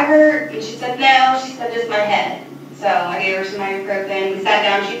 does your eye hurt? And she said, no. She said, just my head. So I gave her some ibuprofen. We sat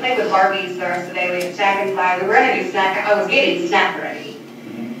down. She played with Barbies the rest of the day. We had snack inside. We were going to do snack. I was getting snack ready.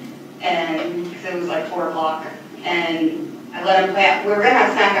 And because it was like 4 o'clock. And I let him play out. We were going to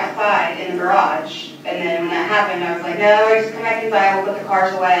have snack outside in the garage. And then when that happened, I was like, no, just come back inside. We'll put the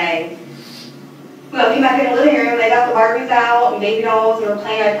cars away. Well, came back in the living room. They got the Barbies out and baby dolls. And we're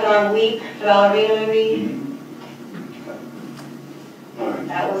playing. I put on Leap, the ballerina movie.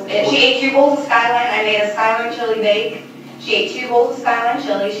 That was it. She ate 2 bowls of Skyline. I made a Skyline chili bake. She ate 2 bowls of Skyline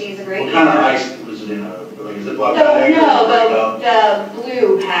chili. She's a great What kind of eater. ice was it in? Like a Ziploc No, bag? the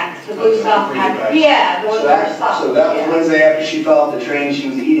blue packs, the blue Okay, soft freezer packs. packs. Yeah, the ones So that are that, soft. so that was yeah. Wednesday after she fell off the train, she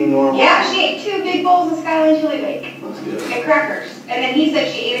was eating normal? Yeah, she ate 2 big bowls of Skyline chili bake That's good. and crackers. And then he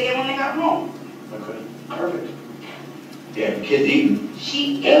said she ate again when they got home. Okay. Perfect. Yeah, the kid's eating.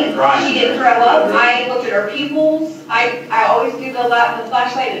 She Yeah, ate. crying. She didn't throw up. I looked at her pupils. I always do the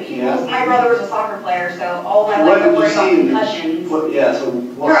flashlight and the pupils. Yeah. My brother was a soccer player, so all my What life I did you worried about see? concussions. Yeah, so Her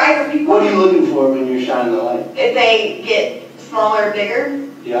what, eyes are pupils. what are you looking for when you're shining the light? If they get smaller or bigger,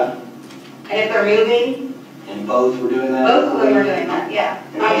 Yeah, and if they're moving, and both were doing that? both of them are doing that, yeah.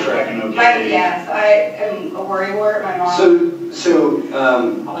 And tracking okay. Yes, I am a worrywart, my mom. So,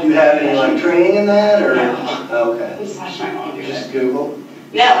 do you have any like training in that, or? No. Okay. I just watched my mom do Just it. Google?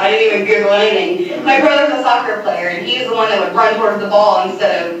 No, I didn't even Google anything. My brother's a soccer player, and he was the one that would run towards the ball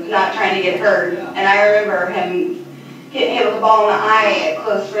instead of not trying to get hurt. Yeah. And I remember him getting hit with a ball in the eye at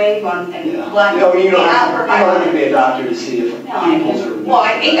close range once and Yeah. blacked You know, you don't me out have for to 5 minutes. be a doctor to see if No, I pupils are. can, well,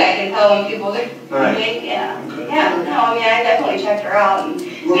 I think I can tell when people are Right. big, yeah. Okay. Yeah, no, I mean, I definitely checked her out, and as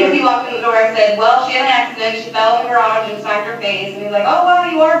soon as he walked in the door, I said, well, she had an accident, she fell in the garage and smacked her face, and he's like, oh, wow,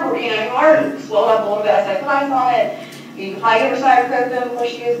 you are, you are swollen up a little bit. I said, put ice on it, you can probably give her some ibuprofen before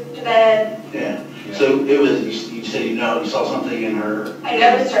she goes to bed. Yeah. So it was, you said you saw something in her. I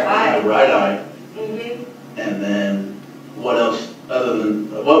noticed her eye. Her right eye. Mm-hmm. And then what else other than,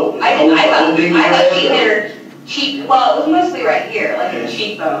 what? I thought ding she hit her cheek, well, it was mostly right here, like her Okay.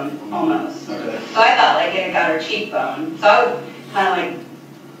 cheekbone, almost. Okay. So I thought like it had got her cheekbone, so I was kind of like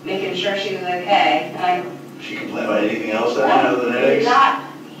making sure she was okay, and I She complained about anything else that night other than headaches? not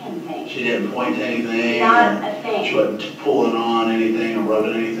a damn thing. She didn't point to anything? Not or a thing. She wasn't pulling on anything or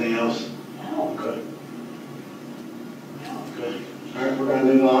rubbing anything else? No. Okay. Good. All right, we're gonna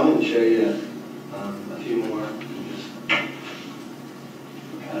move on and show you a few more. Just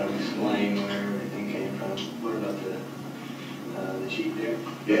kind of explain where everything came from. What about the cheek there?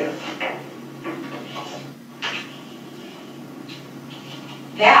 Yeah.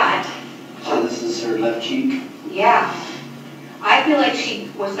 That, So this is her left cheek? yeah. I feel like she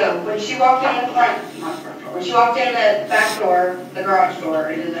was, so when she walked in the not front door, when she walked in the back door, the garage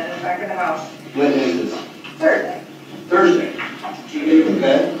door, into the back of the house, When is this? Thursday. Thursday.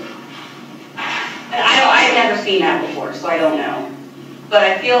 Okay. And I've never seen that before, so I don't know. But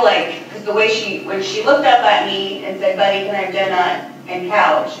I feel like, because the way when she looked up at me and said, buddy, can I have donut and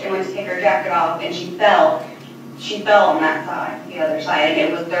couch, and went to take her jacket off, and she fell on that side, the other side,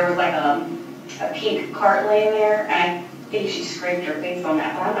 and there was like a pink cart laying there, and I think she scraped her face on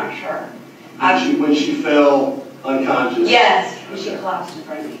that, but I'm not sure. When she fell unconscious? Yes, when she collapsed in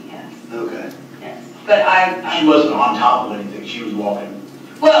front of me, yes, Okay. yes. But She wasn't on top of anything, she was walking.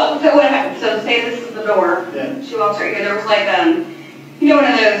 well, so what happened, so say this is the door. Yeah. She walks right here, there was like, one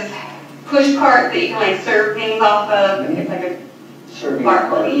of those push carts that you can like serve things off of, and it's like a Serving bar,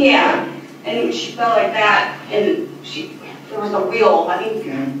 card. yeah. And she fell like that, and there was a wheel, I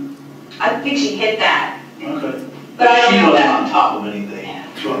think she hit that. Okay. But I don't She know wasn't that. on top of anything,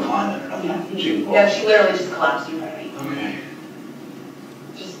 she wasn't climbing or nothing. She was No, walking. she literally just collapsed in front of me. Okay.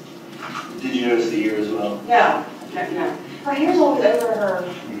 Did you notice the ear as well? No. Her hair's always over her.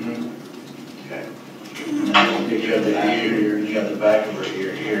 Okay. And then you got the ear, you got the back of her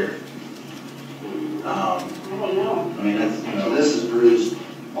ear here. I don't know. I mean, that's, So this is bruised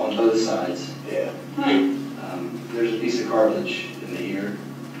on both sides. yeah. There's a piece of cartilage in the ear.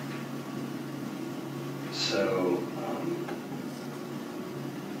 So,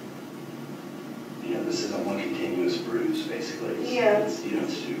 this isn't one continuous bruise, basically. Yeah. It's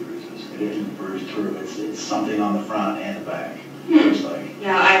two bruises. It isn't bruised through, it's something on the front and the back. Looks like.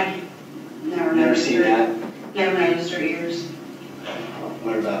 No, I've never Never noticed seen her. that? Never noticed her ears.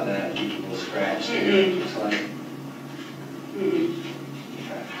 What about that? Keep a little scratch there, Mm-mm. looks like.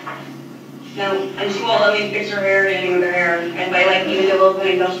 No, and she won't let me fix her hair or anything with her hair. And if I like even do a little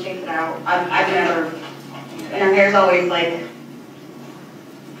ponytail, she takes it out. I've never, and her hair's always like,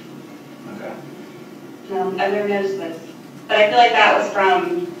 Okay. no, I've never noticed this. But I feel like that was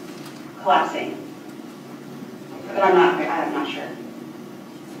from collapsing. But I'm not sure.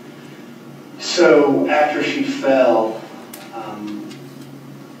 So after she fell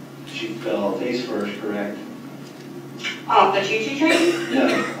face first, correct? Oh, the choo-choo train?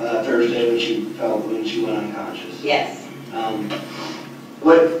 No, Thursday when she went unconscious. Yes.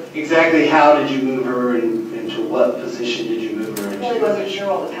 How did you move her and into what position did you move her I into? really wasn't sure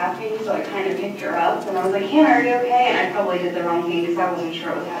what was happening, so I kind of picked her up, and I was like, Hannah, are you okay? And I probably did the wrong thing because I wasn't sure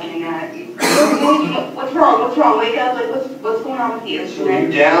what was happening. What's wrong? Wake up, like, what's going on with you? So were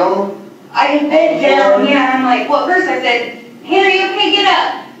you down? I had been down, yeah, I'm like, well, first I said, Hannah, are you okay? Get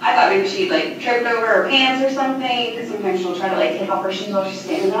up. I thought maybe she'd like tripped over her pants or something, because sometimes she'll try to like take off her shoes while she's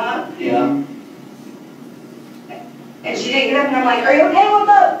standing up. Yeah. And she didn't get up, and I'm like, are you okay? What's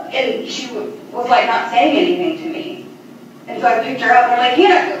up? And she was like not saying anything to me. And so I picked her up, and I'm like,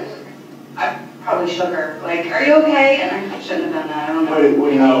 Hannah, I probably shook her, like, are you okay? And I shouldn't have done that, I don't know. What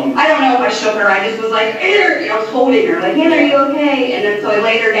do you know? I don't know if I shook her, I just was like, I was holding her, like, Hannah, are you okay? And then so I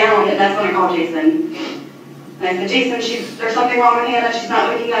laid her down, and that's when I called Jason. And I said, Jason, there's something wrong with Hannah, she's not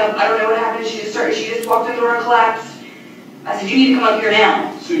waking up, I don't know what happened, she just walked in the door and collapsed. I said, you need to come up here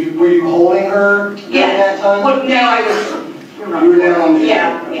now. So were you holding her during that time? Well, no, I was. You were down on the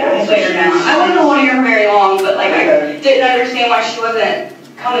Yeah, I laid her down. I wasn't holding her very long, but like I didn't understand why she wasn't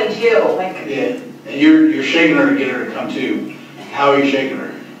coming to. Like, Yeah, and you're shaking her to get her to come to. How are you shaking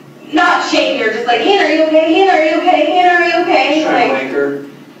her? not shaking her, just like, Hannah, are you okay? Hannah, are you okay? Hannah, are you okay? Just trying to Like, wake her?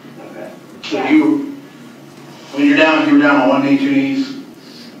 Okay. So Yeah. when you were down on one knee, two knees,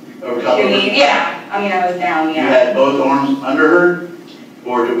 over top of her? yeah. I mean, I was down, You yeah. had both arms under her,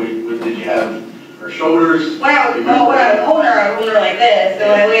 or did you have her shoulders? When I was holding her, I was holding her like this. So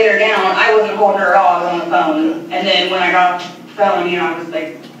when I laid her down, I wasn't holding her at all. I was on the phone. And then when I got off the phone, I was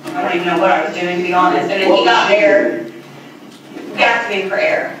like, I don't even know what I was doing, to be honest. And then he got there, gasping for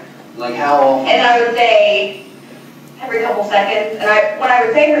air. Like how often? And I would say every couple seconds. And when I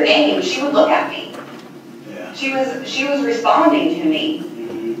would say her name, she would look at me. Yeah. She was responding to me.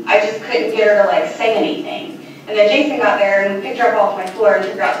 I just couldn't get her to like say anything. And then Jason got there and picked her up off my floor and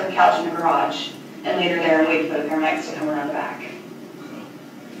took her out to the couch in the garage and laid her there and waited for the paramedics to come around the back.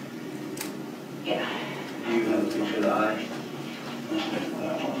 Yeah. Do you have a picture of the eye?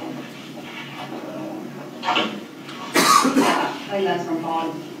 Yeah, I think that's from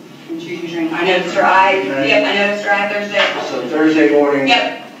Paul and Choo Choo Train. I noticed her eye. Yep, I noticed her eye Thursday. So Thursday morning,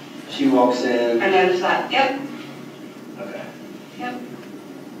 Yep, she walks in. I noticed that. Yep, Okay. yep.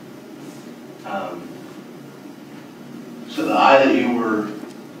 So the eye that you were,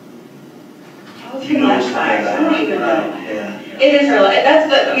 I was you thinking left noticed side. I don't even know. right, yeah. It is her,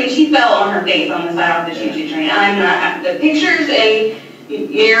 I mean, she fell on her face on the side of the choo-choo train. I'm not, the pictures and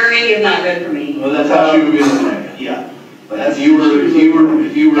mirroring is not good for me. Well, that's how she would be looking at you, yeah. But if you were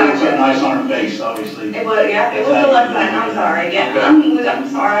putting ice on her face, obviously. It was, yeah, it was the left side, I'm sorry, yeah, I'm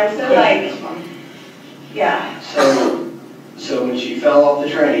sorry, I'm so like, yeah, So when she fell off the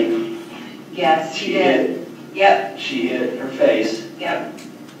train, yes, she did. Yep, she hit her face. yep.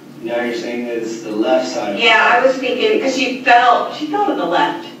 Now you're saying that it's the left side. Yeah, I was thinking, because she fell to the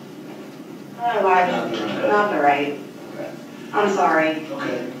left. I don't know why, Not the right. not the right. Okay. I'm sorry.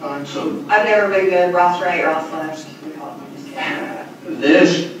 Okay, fine, so I've never been good, Ross right, Ross left. We call it, I'm just kidding.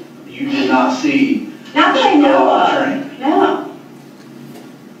 this, you did not see. Not that I she fell know off the of, train. no.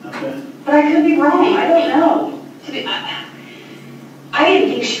 Okay. But I could be wrong, I don't know. I didn't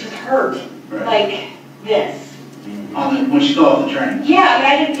think she was hurt, Right. like this. When she fell off the train. Yeah, I mean,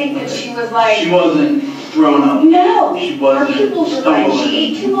 I didn't think that she was like, She wasn't thrown up. no. She wasn't Her pupils were fine, stumbling.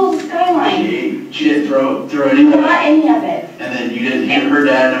 she ate 2 bowls of Skyline. She didn't throw any of Not it. any of it, And then you didn't hear her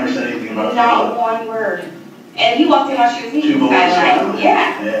dad never said anything about not one word. And he walked in while she was eating 2 bowls of Skyline, Skyline.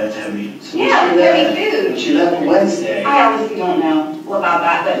 yeah. Yeah, it's heavy. she left Wednesday. I honestly don't know about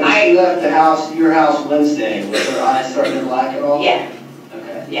that, but When she left the house, your house Wednesday, was her eyes starting to black at all? yeah,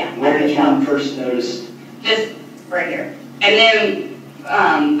 Okay. yeah. Where did you first notice? Just right here. And then,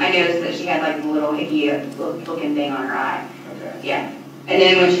 I noticed that she had like a little hickey looking thing on her eye. Okay. Yeah. And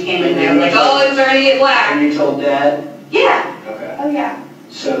then when she came in there, I was like, oh, it's starting to get black. And you told Dad? Yeah. Okay. Oh, yeah.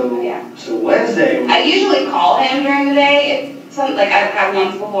 So, Yeah. so Wednesday. I usually call him during the day. If some, like I've had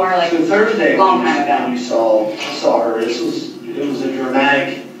once before, like So Thursday, long time ago. when you saw her, it was a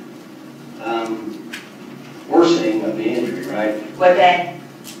dramatic worsening of the injury, right? What day?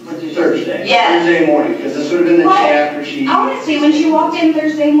 Thursday. Yeah. Thursday morning, because this would have been the day after she. Honestly, when she walked in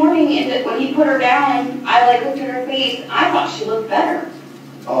Thursday morning and when he put her down, I like looked at her face. I thought she looked better.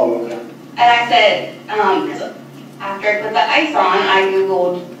 Oh, okay. And I said, because after I put the ice on, I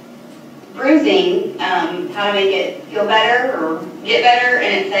Googled bruising, how to make it feel better or get better,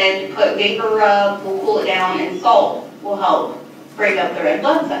 and it said put vapor rub, will cool it down, and salt will help break up the red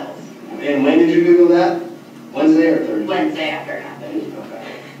blood cells. And when did you Google that? Wednesday or Thursday? Wednesday after it happened.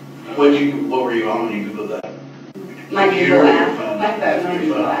 Okay. What were you on when you Googled that? My Computer Google or your app, phone? my phone, my Your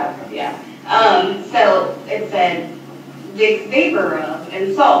Google phone. app, yeah. So it said Vicks vapor rub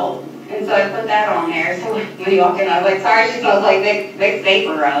and salt, and so I put that on there. So when you walk in, I was like, sorry, she smells like Vicks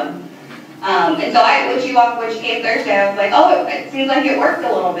vapor rub. And so when she came Thursday, I was like, oh, it seems like it worked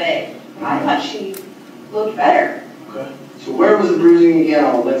a little bit. I thought she looked better. Okay. So where was the bruising again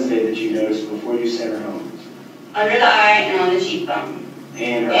on Wednesday that you noticed before you sent her home? Under the eye and on the cheekbone.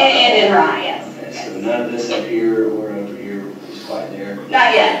 And her And in her eye, yes. Okay, Yes. so none of this up here or over here was quite there?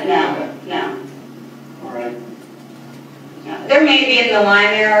 Not yet, no. All right. No. There may be in the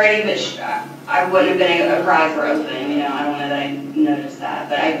line there already, but I wouldn't have been apprised for opening, I don't know that I noticed that.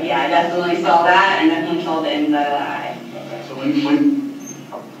 But I definitely saw that and definitely saw the inside of the eye. Okay. So when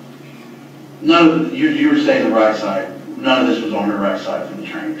none of, you were saying the right side, none of this was on her right side from the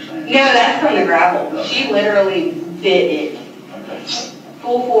train, you're saying? No, that's from the gravel. She literally bit it. Okay.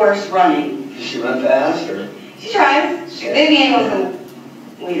 Full force running. Did she run fast or? She tried. Vivian was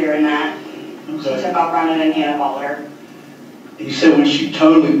the leader in that. She Okay. took off running and Hannah followed her. You said when she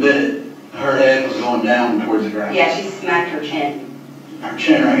totally bit it, her head was going down towards the ground? Yeah, she smacked her chin. Her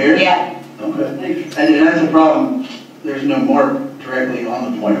chin right here? Yeah. Okay. And that's the problem, there's no mark directly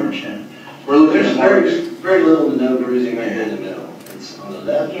on the point of her chin. We're looking There's at very little to no bruising right here in the middle. It's on the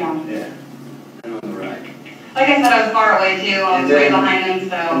left Yeah. yeah. and on the right. Like I said, I was far away too. I was And right then- behind them,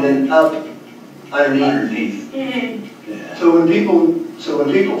 so. And then up underneath. Mhm. Yeah. So when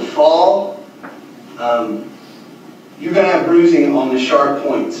people fall, you're gonna have bruising on the sharp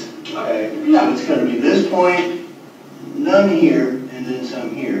points, okay? So it's gonna be this point, none here, and then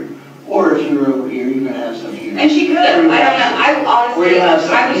some here. Or if you're over here, you're gonna have some here. And she could have. I don't know. I Or honestly, you have I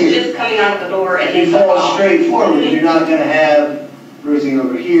something was here. just coming out of the door and If then you took fall off. straight forward, you're not gonna have bruising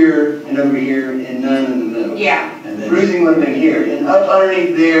over here, and none in the middle. Yeah. And then Bruising would have been here, and up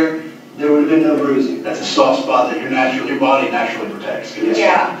underneath there would have been no bruising. that's a soft spot that your body naturally protects. 'Cause it's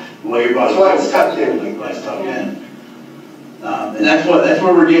Yeah. The way your body. That's why it's tucked in like Why it's that. tucked in. And that's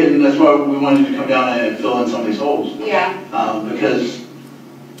where we're getting, that's why we wanted you to come down and fill in some of these holes. Yeah. Because,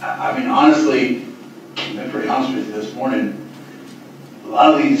 I mean, honestly, I've been pretty honest with you this morning, a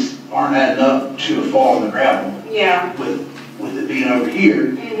lot of these aren't adding up to a fall in the gravel Yeah. with it being over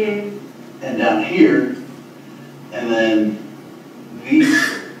here Mhm. and down here. And then these,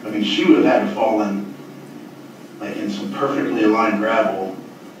 I mean, she would have had to fall in, like in some perfectly aligned gravel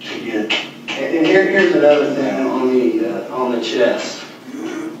to get. And here's another thing on the chest.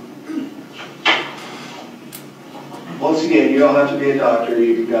 Once again, you don't have to be a doctor,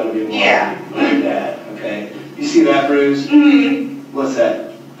 you've got to be a lawyer. Yeah. Like that, okay? You see that bruise? Mhm. What's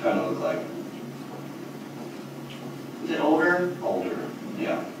that kind of look like? Is it older? Older,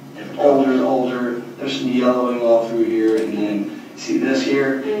 yeah. Older, there's some yellowing all through here, and then, see this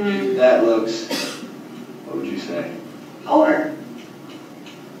here? Mhm. That looks, what would you say? Older.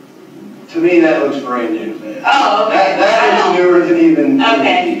 To me, that looks brand new. Oh, okay. That looks newer than even.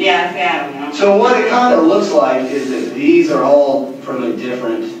 Okay. Yeah. See, I don't know. So what it kind of looks like is that these are all from a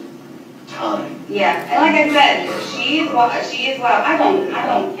different time. Yeah, and like I said, she is well. I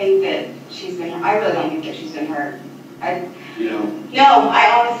don't think that she's been. I really don't think that she's been hurt. You know. No,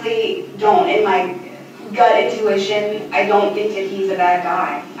 I honestly don't. In my gut intuition, I don't think that he's a bad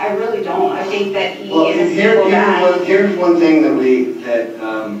guy. I really don't. I think that he Well, is a simple guy. here's one thing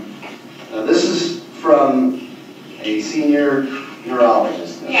this is from a senior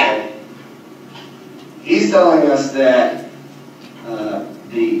neurologist. Okay? Yeah. He's telling us that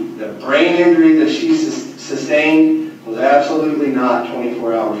the brain injury that she sustained was absolutely not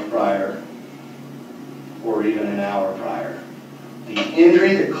 24 hours prior or even an hour prior. The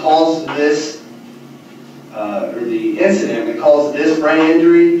injury that caused this, or the incident that caused this brain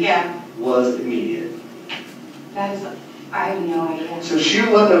injury Yeah, was immediate. that is, I have no idea. So she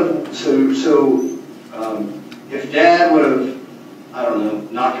wouldn't have, if Dad would have, I don't know,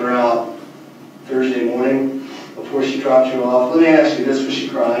 knocked her out Thursday morning before she dropped you off, let me ask you this, was she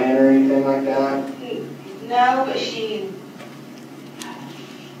crying or anything like that? No, but she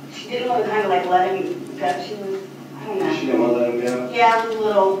didn't want to kind of like let him go. She was, I don't know. She didn't want to let him go? Yeah, it was a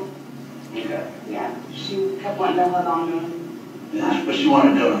little, Okay. yeah, she kept wanting to hug on him. Yeah, but she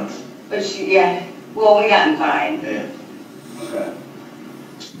wanted donuts. But she, yeah, well, we got inside. Yeah. Okay.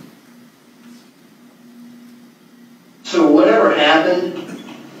 So whatever happened,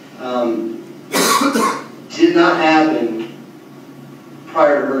 did not happen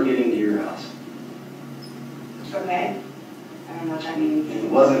prior to her getting to your house. Okay. I don't know what that means. And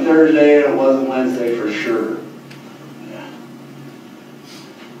it wasn't Thursday and it wasn't Wednesday for sure.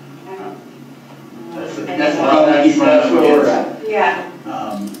 I don't. That's That's the where we're at. Yeah.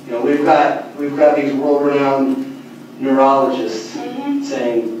 You know, we've got these world-renowned neurologists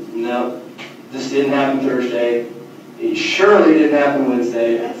saying, no, this didn't happen Thursday. It surely didn't happen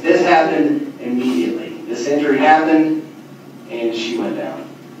Wednesday. This happened immediately. This injury happened, and she went down.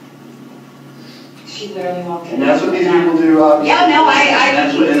 She literally walked in. And that's what these people do, obviously. Yeah, no,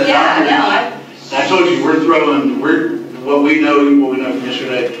 That's what- I told you, what we know from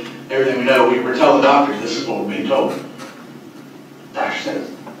yesterday, everything we know, we're telling the doctor, this is what we're being told. Doctor says,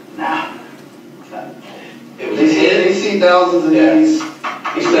 nah. It was a hit. They see thousands of these.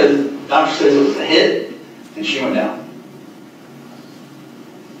 He said, doctor says it was a hit, and she went down.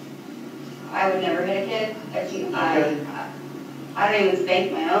 I would never hit a kid. I don't even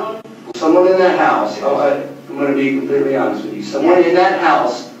spank my own. Someone in that house, I'm going to be completely honest with you, someone in that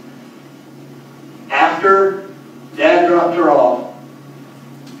house, after Dad dropped her off,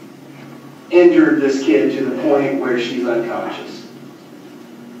 injured this kid to the point where she's unconscious.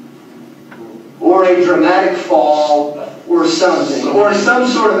 Or a dramatic fall, or something, or some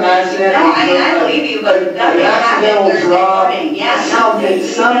sort of accident. No, I mean, I believe you, but an nothing happened accidental Thursday drop. morning. Yeah,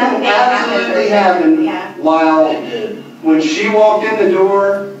 Something absolutely happened Yeah. while, It did. when she walked in the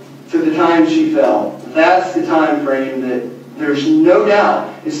door to the time she fell. That's the time frame that there's no doubt.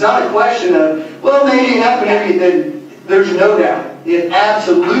 It's not a question of, well, maybe it happened, maybe it didn't. There's no doubt. It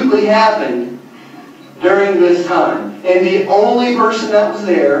absolutely happened during this time. And the only person that was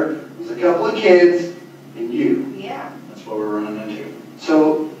there was a couple of kids and you. Yeah. That's what we're running into.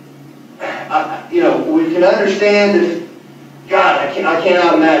 So, you know, we can understand if, God, I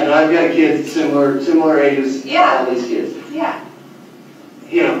cannot imagine. I've got kids similar ages to all these kids. Yeah.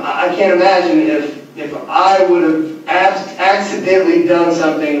 You know, I can't imagine if I would have accidentally done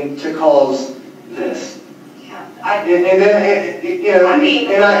something to cause this. Yeah. And then, you know, I mean,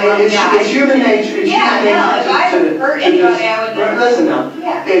 it's human nature. It's yeah, human no, nature if I hurt anybody, I would never. Listen now.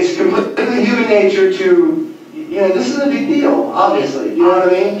 Yeah. It's completely human nature to, you know, this is a big deal, obviously. You know what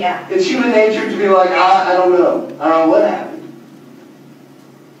I mean? Yeah. It's human nature to be like, I don't know. I don't know what happened.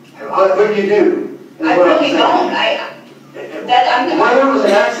 But you do. is I what I'm really saying. don't. Whether it was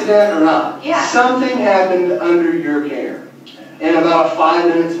an accident or not, Yeah. something happened under your care in about a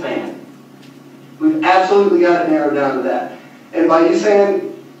 5-minute span. We've absolutely got it narrowed down to that. And by you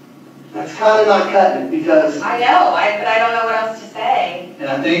saying, that's kind of not cutting it because... I know, but I don't know what else to say. And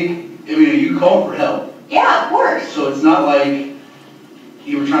I think, I mean, you called for help, Yeah, of course. so it's not like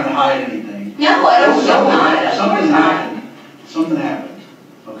you were trying to hide anything. No, I don't know not. Of Something course not. happened. Something happened,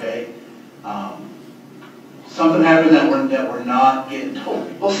 okay? Something happened that we're not getting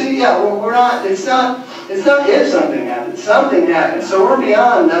told. Well, see, yeah, we're not, it's not if something happened. Something happened. So we're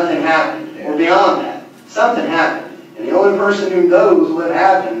beyond nothing happened. We're beyond that. Something happened. And the only person who knows what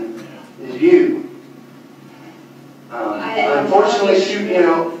happened is you. Unfortunately, you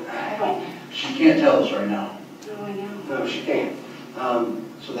know... I don't. She can't tell us right now. No, I know. No, she can't.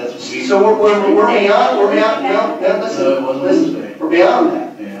 So that's what we... So we're beyond, no, listen, we're beyond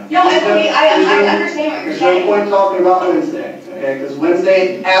that. Yeah. No, I understand what you're There's no saying. point talking about Wednesday, okay? Because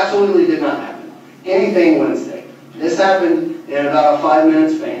Wednesday absolutely did not happen. Anything Wednesday. This happened in about a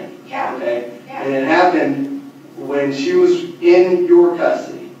 5-minute span, Yeah. okay? Yeah. And it happened when she was in your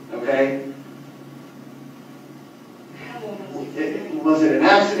custody, okay? Was it an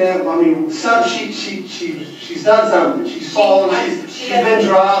accident? I mean, she's done something. She's fallen, she's been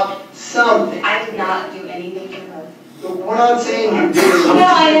dropped, something. I did not do anything to her. We're not saying you did. No,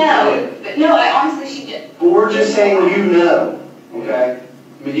 I know. But no, I honestly, she did. But we're just saying you know, okay?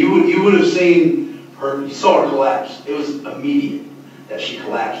 I mean, you would have seen her, you saw her collapse. It was immediate. that she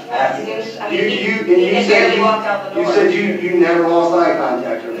collapsed after this. You said you never lost eye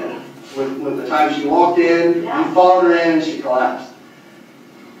contact with her. With the time she walked in, you followed her in and she collapsed.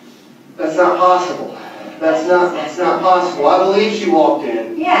 That's not possible. That's not possible. I believe she walked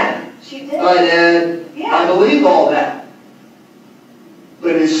in. Yeah, she did. I did. Yeah. I believe all that.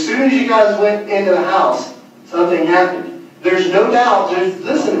 But as soon as you guys went into the house, something happened. There's no doubt,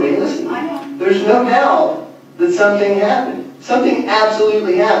 listen to me. I know. There's no doubt that something happened. Something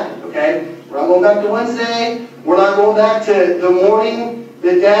absolutely happened, okay? We're not going back to Wednesday. We're not going back to the morning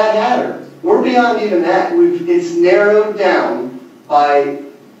that Dad had her. We're beyond even that. It's narrowed down by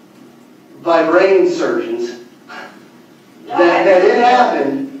brain surgeons that it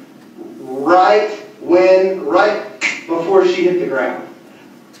happened right before she hit the ground.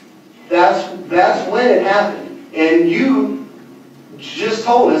 That's when it happened. And you just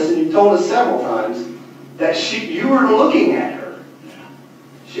told us, and you told us several times, that you were looking at her.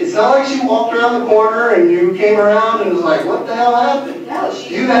 It's not like she walked around the corner and you came around and was like, what the hell happened? No,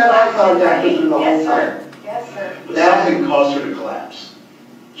 You had eye contact with her the whole Yes, time. sir. Yes, sir. But something caused her to collapse.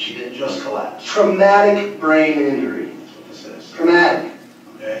 She didn't just collapse. Traumatic brain injury. That's what this says. Traumatic.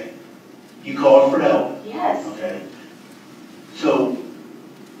 Okay? You called for help. Yes. Okay? So,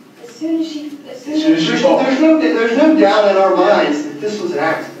 As soon as she There's no doubt in our minds that this was an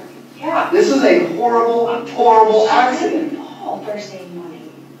accident. yeah. This is a horrible, horrible accident. Oh, Thursday morning.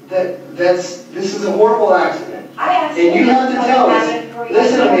 This is a horrible accident. I asked And you have to tell us,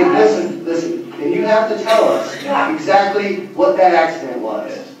 listen to me, listen. listen, and you have to tell us Yeah. exactly what that accident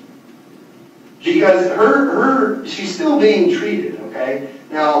was. Because she's still being treated, okay?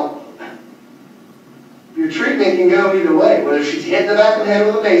 Now, your treatment can go either way, whether she's hit the back of the head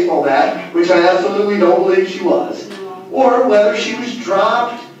with a baseball bat, which I absolutely don't believe she was, or whether she was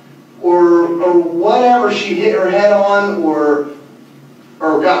dropped, or whatever she hit her head on, or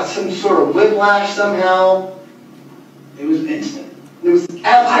got some sort of whiplash somehow. it was instant. It was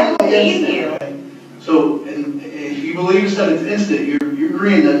I absolutely believe instant. you. Okay? So, and if you believe that it's instant, you're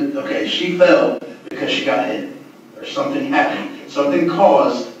agreeing that, okay, she fell because she got hit. Or something happened. Something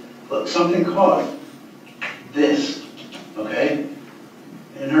caused this, okay,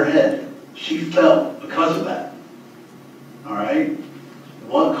 in her head. She fell because of that. All right?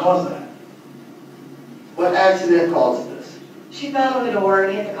 What caused that? What accident caused this? She fell on the door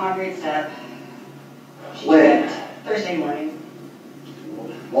and hit the concrete step. She When? tripped Thursday morning.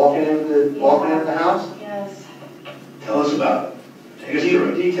 Walking into the house? Yes. Tell us about it. Take us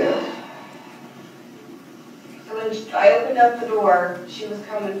through it. Details. So when I opened up the door, she was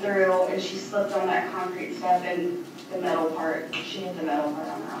coming through and she slipped on that concrete step and the metal part. She hit the metal part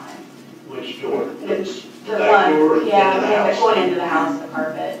on her eye. Which door? The back door one, yeah, into the house. going into the house, the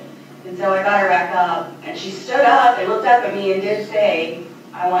carpet. And so I got her back up, and she stood up and looked up at me and did say,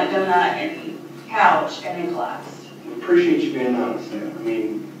 I want donut and couch, and then collapsed. We appreciate you being honest. I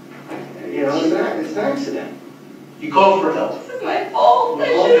mean, you know, it's an accident. You called for help. This is my fault. I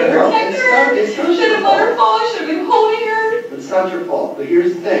Well, should have no, protected it's her. not your Should have let her fault. fall. I should have been holding her. It's not your fault. But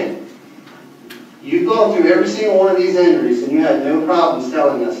here's the thing. You've gone through every single one of these injuries, and you had no problems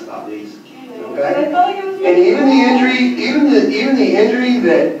telling us about these. Okay. I felt like it was my And even the fault. injury, even the injury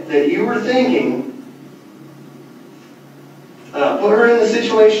that you were thinking, put her in the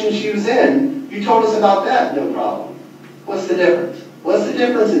situation she was in, you told us about that, no problem. What's the difference? What's the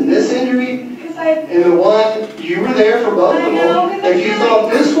difference in this injury Because I and the one, you were there for both of I know, them? 'cause If you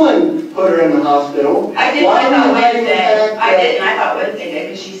thought this one put her in the hospital, didn't. why I were thought you hiding the Wednesday. fact I that- didn't. I thought Wednesday did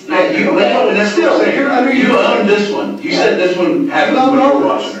because she Yeah, smacked you, her but away. that's still, You're under you your- own this one. You said this one happened when you were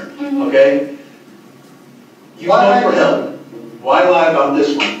watching her, okay? You Why called for hide help. Why lie about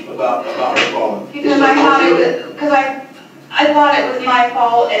this one, about her falling? Because I thought it was, because I thought it was my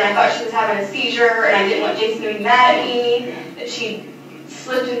fault, and I thought she was having a seizure, and I didn't want Jason to be mad at me, that she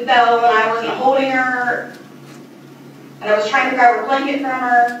slipped and fell, and I wasn't holding her, and I was trying to grab her blanket from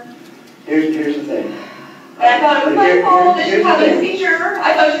her, Here's the thing. and I thought it was my Here- fault that she here's was the having a thing. seizure.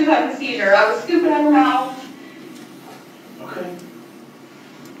 I thought she was having a seizure. I was scooping at her mouth. Okay.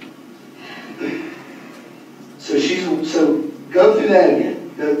 So go through that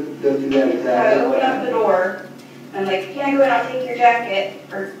again. Go through that I exactly. opened up the door, and I'm like, can I go out and take your jacket,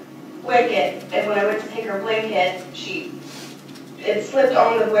 or blanket? And when I went to take her blanket, it slipped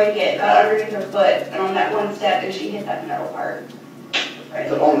on the blanket, got underneath her foot, and on that one step, and she hit that metal part. Right.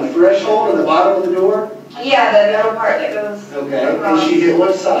 So on the threshold or the bottom of the door? Yeah, the metal part that goes Okay. And across she hit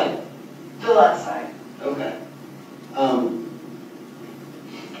what side? the left side. Okay.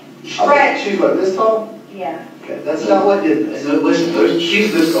 Right. She's what, this tall? Yeah. Okay, that's not what did this. And listen,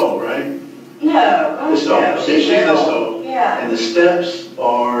 she's this tall, right? No. This tall. No, She's this little. tall. Yeah. Yeah. And the steps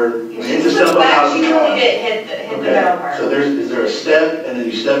are, I mean, She it's a flipped step up back, house she in the really garage. did hit the Okay. metal part. So is there a step and then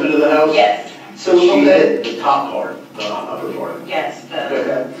you step into the house? Yes, So she hit the top part, the upper part. yes,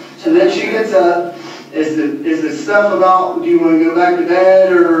 Okay. So then she gets up. Is the stuff about, do you want to go back to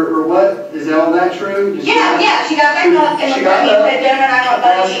bed or what? Is all that true? yeah, she got back up and She looked got at me up. and said, Jen and I want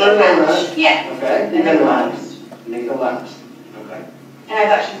Asked for a to eat donut. lunch. Yeah. Okay. And then collapsed. And they collapsed. Okay. And I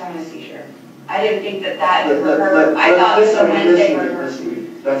thought she was having a seizure. I didn't think that But- hurt but- her. but- I thought listen, someone listen, they hurt her.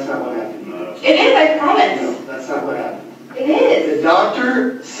 listen. That's not what happened. It is, I promise. No, that's not what happened. It is. The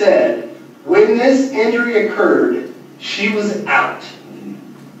doctor said when this injury occurred, she was out.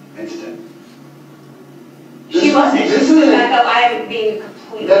 Instant. She wasn't. This She was is back up. I am being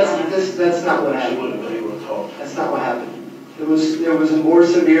completely honest. that's not what She happened. wouldn't have been able to talk. That's not what happened. There was a more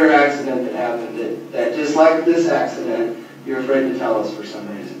severe accident that happened that just like this accident, you're afraid to tell us for some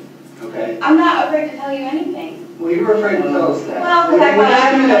reason. Okay? I'm not afraid to tell you anything. Well, you were afraid to tell us that. Well, 'cause I We got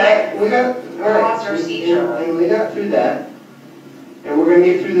thought through that. We got, all lost her right. seizure. And we got through that. And we're gonna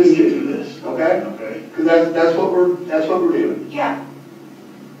get through this Get too. through this. Okay? Okay. Because that's what we're doing. Yeah,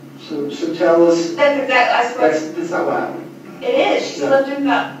 So tell us, that's exactly, I swear. that's not what happened. It is. She No. slipped and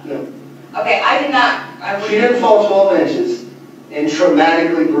fell. No. Okay, I did not. She didn't fall 12 inches and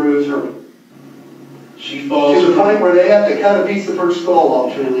traumatically bruise her. She To falls. the point where they have to cut a piece of her skull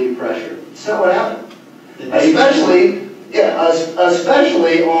off to relieve pressure. That's not what happened.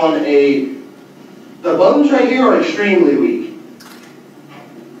 Especially on the bones right here are extremely weak.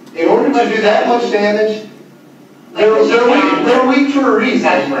 In order to do that much damage, they're weak for a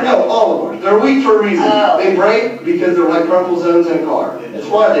reason. No, all of them. They're weak for a reason. Oh. They break because they're like crumple zones in a car. That's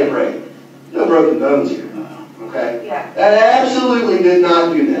why they break. No broken bones here. Okay? Yeah. That absolutely did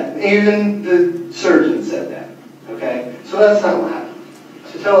not do that. Even the surgeon said that. Okay? So that's not what happened.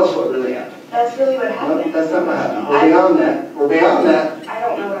 So tell us what really happened. That's really what No, happened. that's not what happened. We're beyond that. We're beyond that. I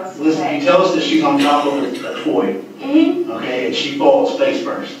don't know what else to Listen, say. you tell us that she's on top of a toy, Mm-hmm. okay, and she falls face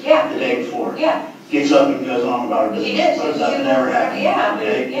first. Yeah. The day before. Yeah. Gets up and goes on about her business. She did. Like nothing ever happened. Yeah.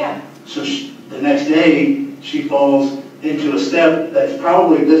 Okay? Yeah. So the next day, she falls into a step that's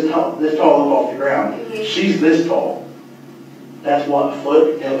probably this tall up off the ground. Mhm. She's this tall. That's what, a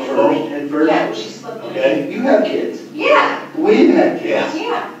foot Head above? first. Head first. Yeah, she slipped in. Okay. You have kids. Yeah. We've had kids.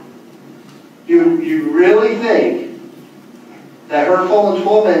 Yeah. You really think that her falling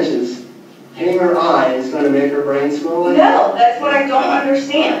 12 inches, hitting her eye, is going to make her brain swell? No, that's what I don't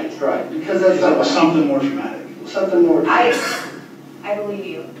understand. Right, because that's not Something more traumatic. something more. I believe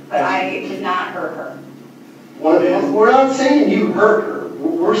you, but I did not hurt her. We're not saying you hurt her.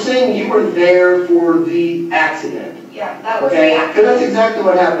 We're saying you were there for the accident. Yeah, that was the Okay? Because accident. that's exactly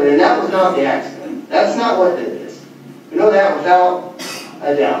what happened, and that was not the accident. That's not what did this. We know that without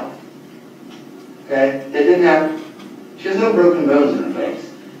a doubt. Okay? It didn't happen. She has no broken bones in her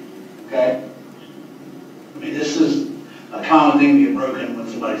face. Okay? I mean, this is a common thing to get broken when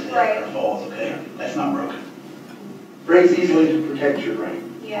somebody's hit Right. or falls, okay? That's not broken. Breaks easily to protect your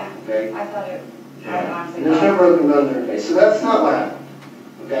brain. Yeah, Okay? I thought it, I honestly And there's thought. no broken bones in her face. So that's not what happened.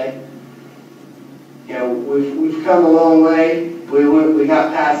 Okay? You know, we've come a long way. We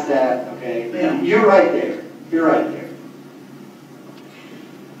got past that. Okay? Yeah. You're right there. You're right there.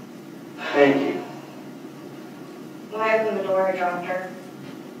 Thank you. When I opened the door, I dropped her.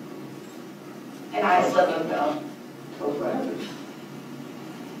 And I slipped and fell. Tell us what happened.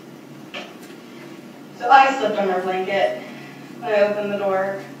 So I slipped on her blanket when I opened the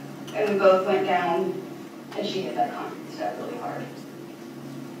door, and we both went down, and she hit that concrete step really hard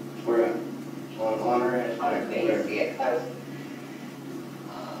Where at? On her head? on her face. Where? Yeah, 'cause I was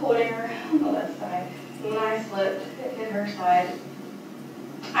holding her on the left side. When I slipped, it hit her side.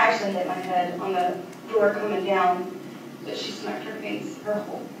 I actually hit my head on the door coming down, but she smacked her face,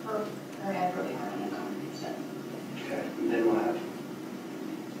 her head really hard on the concrete step. Okay. And then what happened?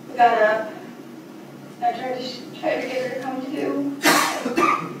 We got up. I tried to get her to come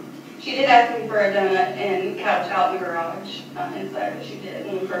to. She did ask me for a donut and couch out in the garage inside, but she did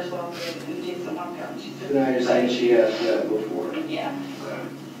when we first walked in, and Jason walked out, and she said. So now you're saying she asked that before. Yeah.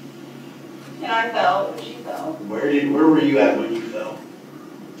 And I fell, and she fell. Where were you at when you fell?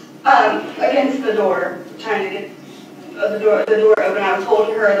 Against the door, trying to get the door open. I was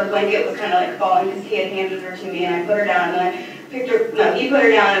holding her, the blanket was kind of like falling because he had handed her to me, and I put her down, and then I picked her, no, he put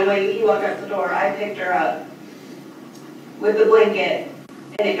her down, and when he walked out the door, I picked her up with the blanket,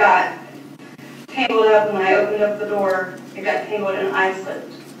 and it got tangled up, and when I opened up the door, it got tangled, and I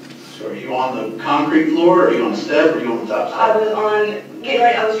slipped. So are you on the concrete floor, or are you on the step, or are you on the top I step? was getting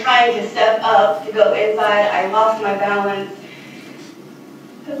ready, I was trying to step up to go inside, I lost my balance.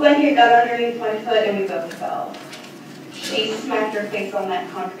 The blanket got underneath my foot, and we both fell. She smacked her face on that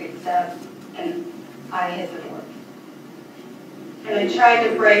concrete step, and I hit the door. And I tried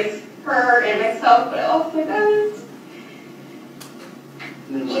to brace her and myself, but I lost my balance.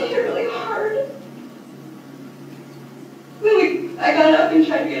 She hit really hard. Then I got up and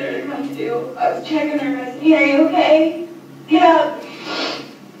tried to get her to come to. I was checking her, and I said, "Hannah, are you okay? Get up."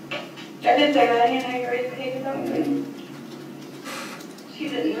 I did say that, "Hannah, are you okay with something?" She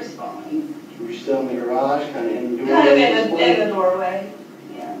didn't respond. You were still in the garage, kind of in the doorway? Kind of in the doorway,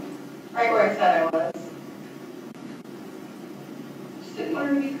 yeah. Right where I said I was. Just didn't want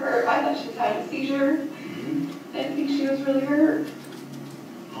her to be hurt. I thought she was having a seizure. I didn't think she was really hurt.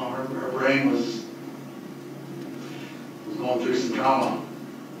 Her brain was going through some trauma.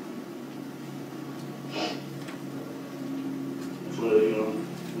 So,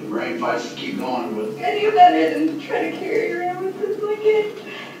 the brain fights to keep going, but I knew better than to try to carry her around with this blanket.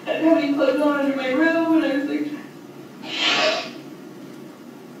 I didn't have any clothes on under my robe, and I was like...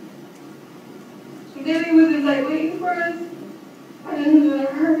 Billy was inside waiting for us. I didn't know in a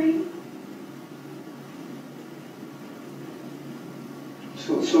hurry.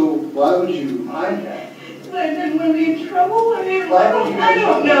 So why would you hide that? Because I didn't want to be in trouble. Why would you I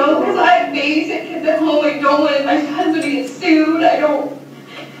don't know, because I babysit kids at home. I don't want my husband to get sued. I don't...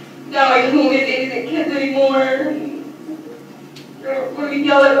 Now I don't want to babysit kids anymore. Or want to be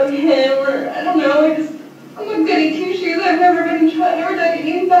yelled at by him, or I don't know. I'm a goody two-shoes. I've never been in trouble. I've never done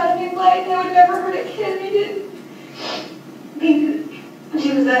anything bad in my life. I would never hurt a kid. I didn't think that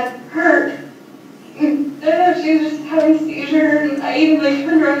she was that hurt. I don't know, she was just having a seizure, and I even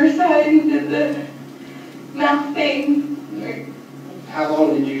turned her on her side and did the mouth thing. How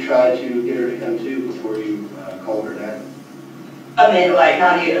long did you try to get her to come to before you called her dad? I mean,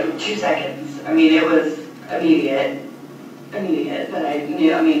 not even 2 seconds. I mean, it was immediate, but I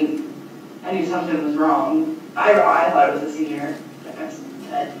knew something was wrong. I thought it was a seizure, like I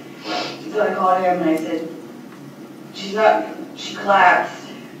said. So I called him and I said, she collapsed.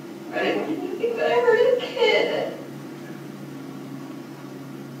 I didn't want you to think that I hurt a kid.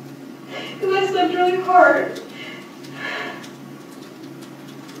 Because I slept really hard.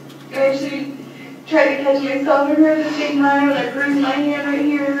 I actually tried to catch myself and her at the same time, and I bruised my hand right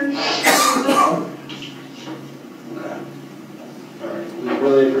here. Alright, we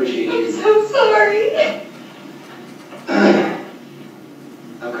really appreciate you. I'm so sorry.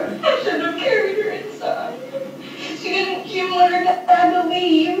 Okay. I shouldn't have carried her inside. She didn't want her dad to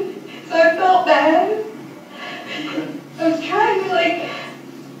leave, so I felt bad. I was trying to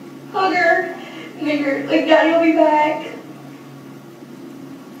hug her and make her Daddy will be back.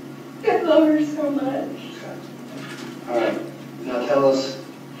 I love her so much. Alright, now tell us,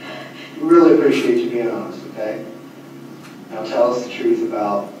 we really appreciate you being honest, okay? Now tell us the truth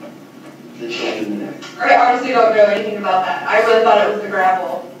about the change in the neck. I honestly don't know anything about that. I really thought it was the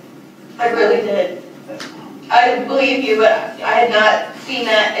gravel. I really did. I believe you, but I had not seen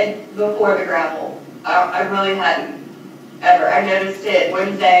that before the gravel. I really hadn't, ever. I noticed it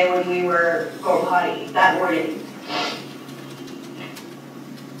Wednesday when we were going potty, that morning.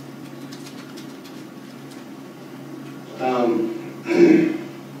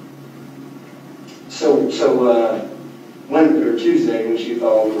 Tuesday when she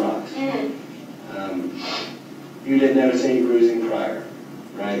fell on the rocks. You didn't notice any bruising prior,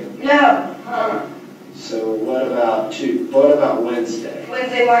 right? No. So what about Wednesday?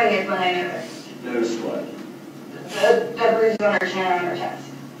 Wednesday morning is when I noticed. Noticed what? The bruise on her chin and her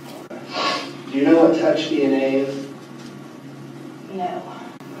chest. Okay. Do you know what touch DNA is? No.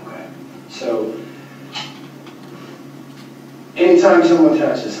 Okay. So anytime someone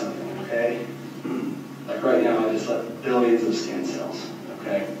touches something, okay? Like right now, I just let billions of skin cells,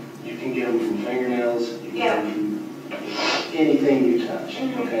 okay? You can get them from fingernails, you can get them from anything you touch,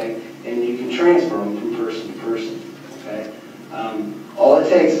 okay? And you can transfer them from person to person, okay? All it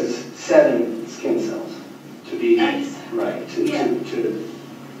takes is 7 skin cells to be right to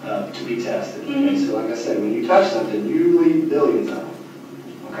be tested. Okay? So like I said, when you touch something, you leave billions of them,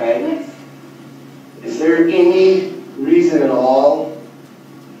 okay? Is there any reason at all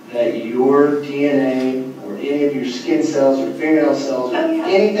that your DNA or any of your skin cells or fingernail cells or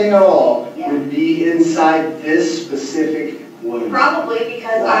anything at all would be inside this specific wound? Probably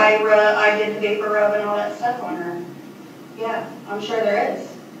because I did the vapor rub and all that stuff on her. Yeah, I'm sure there is.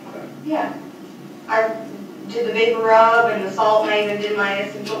 Okay. Yeah. I did the vapor rub and the salt, and I even did my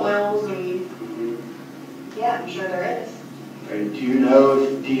essential oils, and yeah, I'm sure there is. Okay. Do you know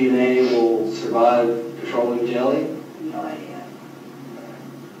if DNA will survive petroleum jelly? No idea.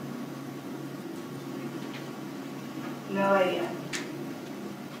 No idea.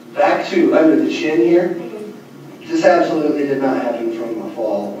 Back to under the chin here. This This absolutely did not happen from a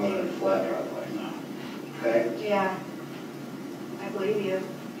fall on a flat driveway. No. Okay? Yeah. I believe you.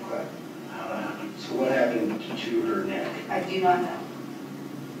 Okay. How that happened? So what happened to her neck? I do not know.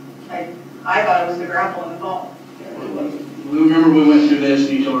 I thought it was the gravel in the fall. We remember we went through this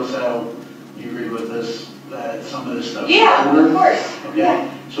and you told us how you agreed with us that some of this stuff. Yeah, of course.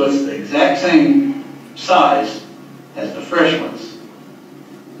 Okay, so it's the exact same size as the fresh ones.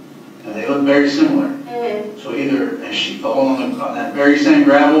 And they look very similar. Mm-hmm. So either has she fallen on that very same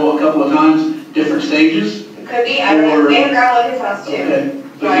gravel a couple of times, different stages? It could be. I don't know. We had gravel at his house too. Okay.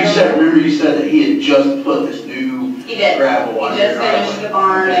 So But you said, remember you said that he had just put this new he did. gravel on He your just finished driveway. the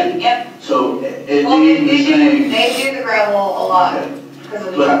barn Okay. and, yep. So it Well, being the same. they do the gravel a lot Okay. because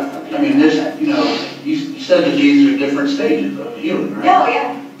of the But, trucks. coming I mean, in. this, you know, you said that these are different stages of healing, right? Oh,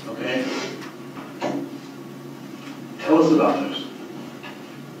 yeah. Okay. Tell us about those.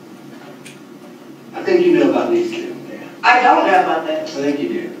 I think you know about these two. I don't know about I this. think you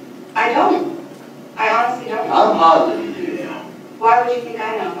do. I don't. I honestly don't know. I'm positive you do. Yeah. Why would you think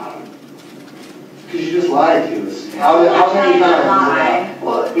I know about them? Because you just lied to us. I'm How not many trying to times? lie.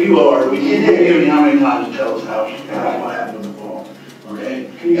 What? You are. We You can't did. give you how many times to tell us how what happened in the fall. Okay?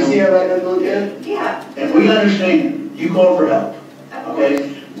 Can you see how that doesn't look good? Yeah. And we understand. You called for help.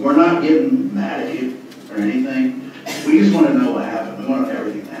 Okay? We're not getting mad at you or anything. We just want to know what happened. We want to know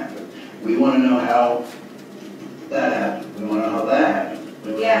everything that happened. We want to know how that happened. We want to know how that happened.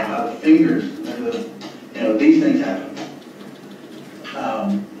 We want to know how the fingers, these things happen.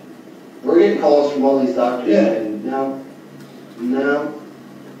 We're getting calls from all these doctors Yeah. saying, no.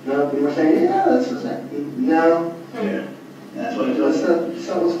 And we're saying, yeah, that's what's happening. No, Yeah. That's what it does. that's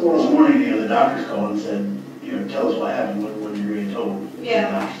not what's going This on. morning, the doctors called and said, tell us what happened when you were being told. Yeah.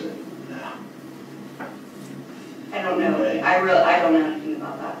 The doctor said, no. I don't know. Okay. I don't know anything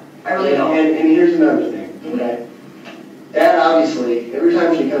about that. I really don't. And here's another thing, okay? Dad obviously, every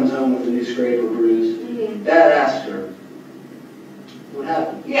time she comes home with a new scrape or bruise, Mhm. Dad asks her, what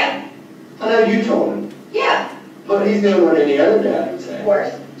happened? Yeah. I know you told him, Yeah. but he's doing what any other dad would Of say. course.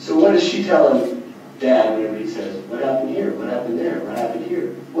 So what does she tell him, Dad, whenever he says, what happened here, what happened there, what happened here?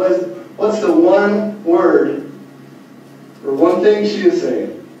 What's the one word or one thing she was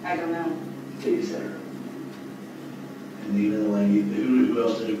saying? I don't know. Babysitter. And even the lady, who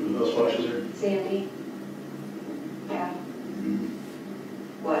else watches her? Sandy. Yeah.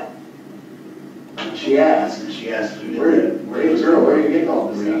 What? She asked, And she asked who did where that. are you getting all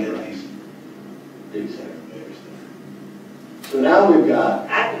this Where are you stuff? getting these? Babysitter. So now we've got,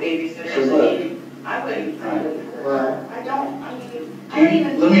 At the babysitter. So look. I wouldn't. Well- I don't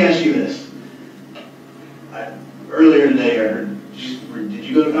even. Let me ask you this. Earlier today, I heard, did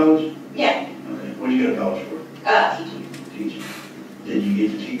you go to college? Yeah. Okay. What did you go to college for? Teaching. Teaching. Did you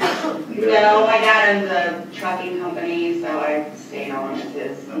get to teach? No, my dad owns a trucking company, so I stayed on as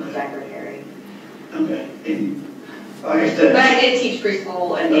his Okay. secretary. Okay. And like I But said, I did teach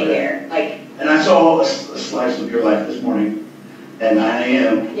preschool and daycare, and I saw a slice of your life this morning at 9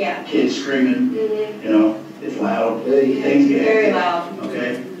 a.m. yeah. Kids screaming, Mm-hmm. it's loud. Hey, Things get Very hectic. loud.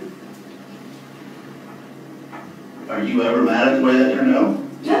 Okay. Are you ever mad at the way that turned out?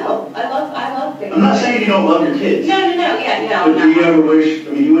 No, I love things. I'm not saying you don't love your kids. No, yeah, no, But do you no. ever wish,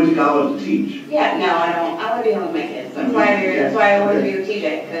 you went to college to teach. Yeah, no, I don't. I want to be home with my kids. That's why I wanted to be with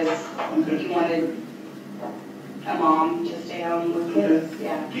TJ, because Okay. he wanted a mom to stay home with kids.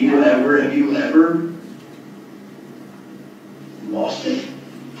 Yeah. Have you ever lost it?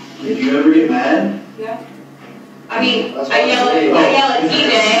 Did you ever get mad? Yeah. I mean, That's I yell what I'm at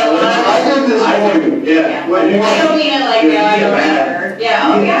TJ a lot. I did this morning. Yeah. I don't mean it like You that. get I mad. don't Yeah,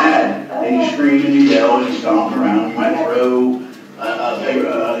 You oh get yeah. mad, and you scream and you yell and you stomp around. You might throw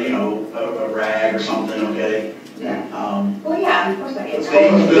a rag or something, okay? Yeah. Well, yeah, of course I get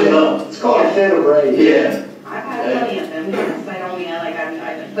things build up. It's called a fit of rage. Yeah. I've had plenty of them, yes. I don't mean it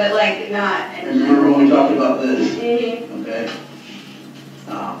like but like not. And remember when we talked about this? Mhm. Okay.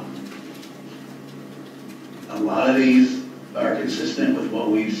 A lot of these are consistent with what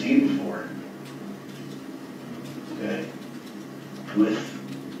we've seen before. Okay. With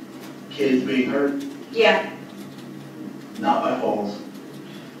kids being hurt, Yeah. not by falls,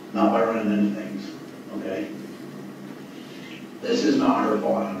 not by running into things. Okay. This is not her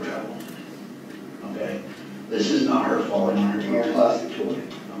falling on gravel. Okay. This is not her falling on her It's a tears. plastic toy.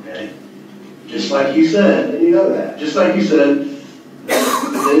 Okay. Just like you said, And you know that. Just like you said,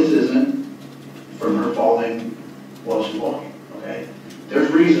 this isn't from her falling while she's walking, okay? There's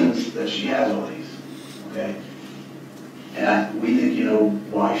reasons that she has all these, okay? And we think you know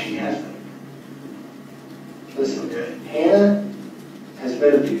why she has them, Listen, okay? Hannah has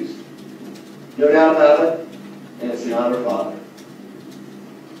been abused. No doubt about it. And it's not her father.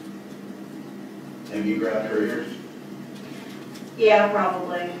 Have you grabbed her ears? Yeah,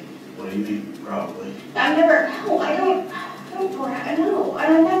 probably. What do you mean, probably? I've never, no, I don't grab, no, I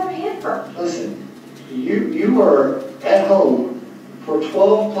never hit her. Listen, you are at home for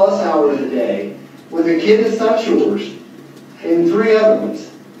 12 plus hours a day with a kid that's not yours and 3 other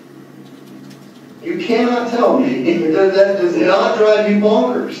ones. You cannot tell me that does not drive you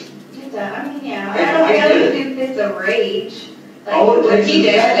bonkers. I mean, yeah, I don't do fits of rage. Like, All it what takes he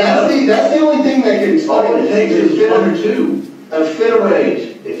is, did, that's the only thing that can explain All it takes is one or two. a fit of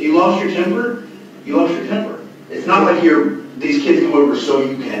rage. If you lost your temper, you lost your temper. It's not like these kids come over so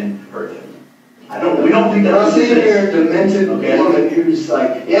you can hurt them. We don't think I'm that's sitting here, a demented woman who's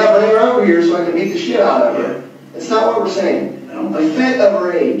like, yeah, bring her over here so I can beat the shit out of her. That's not what we're saying. No. A fit of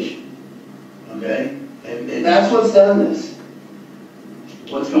rage. Okay? And That's what's done this.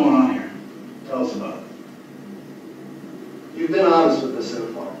 what's going on here? Tell us about it. You've been honest with us so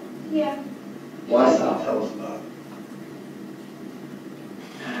far. Yeah. Why stop? Tell us about it.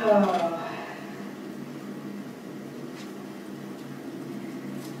 Oh.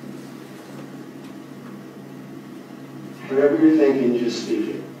 Whatever you're thinking, just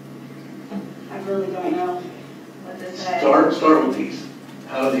speak it. I really don't know what to say. Start with these.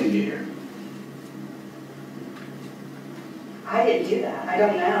 How did these get here? I didn't do that. I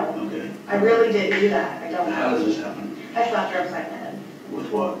don't know. Okay. I really didn't do that. I don't How know. does this happen? I slapped her upside the head.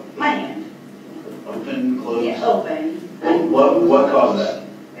 With what? My hand. Open, closed? Yeah, open. And what caused that?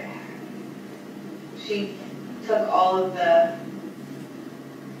 She took all of the, I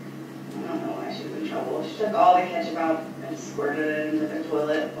don't know why she was in trouble. She took all the ketchup out and squirted it into the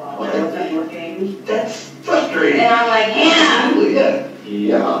toilet while I wasn't looking. That's frustrating. And I'm like, Hannah! Absolutely, yeah.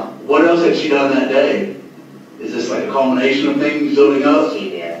 Yeah. What else had she done that day? Is this like a culmination of things building up? She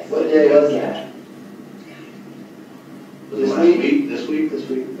did. What day was that? Was it last week? This week? This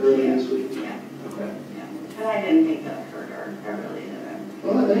week? Early this week? Yeah. Okay. Yeah. And I didn't think that hurt her. I really didn't.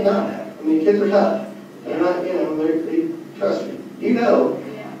 Well, they not have. I mean, kids are tough. They're not, they trust me. You know,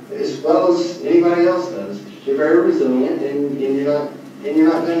 Yeah. as well as anybody else does, you're very resilient and you're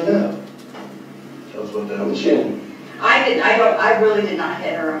not going to know. Tell us what that On the was. chin. I really did not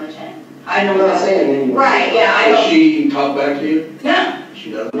hit her on the chin. I I'm don't not know. saying anyway. Right, yeah, I Does don't. she talk back to you? No,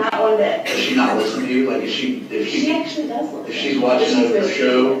 She doesn't? not one bit. Does she not listen to you? Like, if She she actually does look. if she's watching a really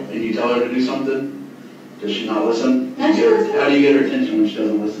show good. and you tell her to do something, does she not listen? No, she doesn't. How do you get her attention when she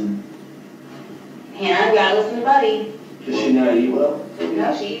doesn't listen? Hannah, you gotta listen to Buddy. Does she not eat well?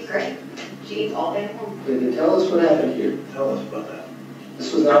 No, she eats great. She eats all day long. Then tell us what happened here. Tell us about that.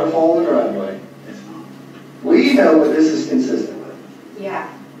 This was not a fall in the driveway. It's not. We know what this is consistent with.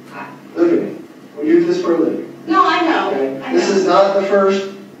 Yeah. Look at me. We do this for a living. No, I know. Okay? I This know. is not the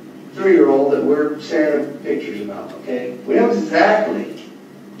first 3-year-old that we're staring at pictures about, okay? We know exactly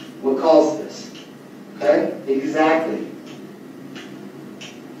what caused this, okay? Exactly.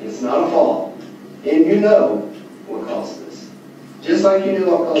 It's not a fall. And you know what caused this. Just like you knew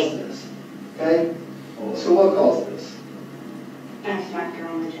what caused this, okay? So what caused this? I smacked her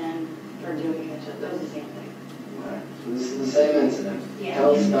on the chin for doing ketchup. That was the same thing. Right. So this is the same incident. Yeah.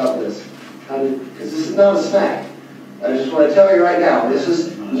 Tell us about this. Because this is not a smack. I just want to tell you right now, this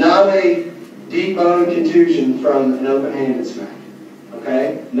is not a deep bone contusion from an open-handed smack.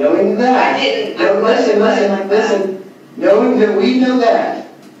 Okay? Knowing that. I didn't. No, I listen, wasn't like that. listen. Knowing that we know that,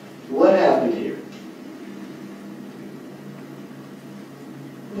 what happened here?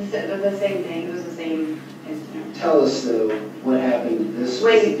 The same thing. It was the same incident. Tell us, though, what happened,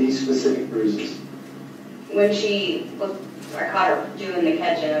 these specific bruises. When I caught her doing the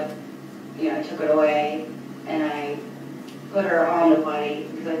ketchup, I took it away and I put her on the potty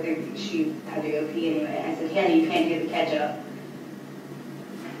because I think she had to go pee anyway. I said, Hannah, you can't do the ketchup.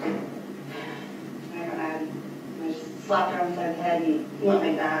 I just slapped her on the head and went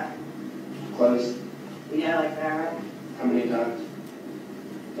like that. Close. Yeah, like that. How many times?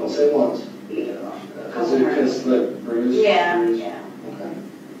 Don't say once. Couple times. Because the bruise? Yeah, Bruise? yeah. Okay.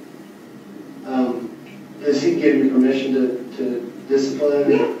 Does he give you permission to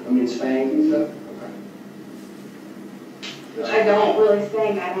discipline? Yeah. I mean, spank and stuff? Which I don't really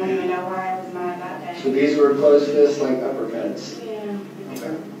think. I don't even know why I was mad that So day. these were closed fists like uppercuts? Yeah.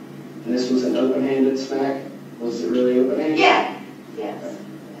 Okay. And this was an open-handed smack? Was it really open-handed? Yeah. Yes.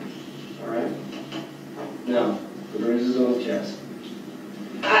 All right. Now, the bruises on the chest.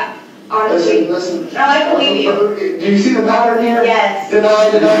 Honestly. Listen. No, I believe you. Do you see the pattern here? Yes.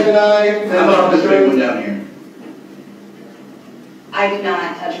 Deny. How about this big one down here? I did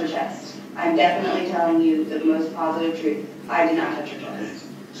not touch her chest. I'm definitely telling you the most positive truth. I did not touch her chest.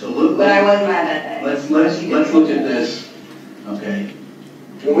 So look, But I was mad that day. let's look at this, okay?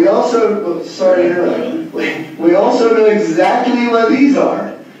 And we also, sorry to interrupt, we also know exactly what these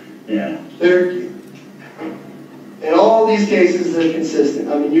are. Yeah. They're, in all these cases, they're consistent.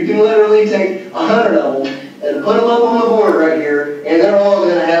 I mean, you can literally take 100 of them and put them up on the board right here, and they're all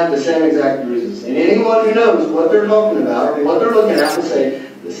going to have the same exact bruises. And anyone who knows what they're talking about or what they're looking at will say,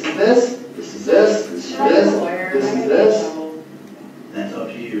 this is this, this is this, this is this, this is this. That's up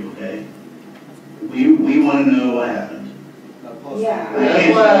to you, okay? We want to know what happened. Yeah.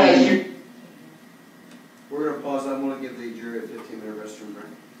 That's why I asked you. We're going to pause. I want to give the jury a 15-minute restroom break.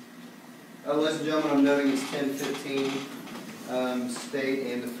 Ladies and gentlemen, I'm noting it's 10:15,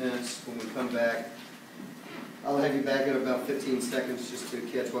 state and defense. When we come back, I'll have you back in about 15 seconds just to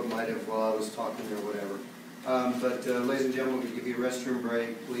catch what might have while I was talking or whatever. Ladies and gentlemen, we'll give you a restroom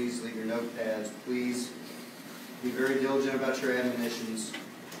break. Please leave your notepads. Please be very diligent about your admonitions.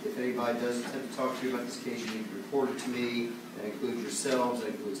 If anybody does attempt to talk to you about this case, you need to report it to me. That includes yourselves, that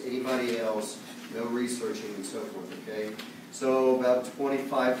includes anybody else, no researching and so forth, okay? So about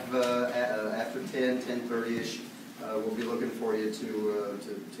 25 after 10, 10:30-ish, we'll be looking for you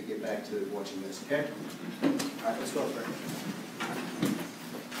to get back to watching this, okay? All right, let's go.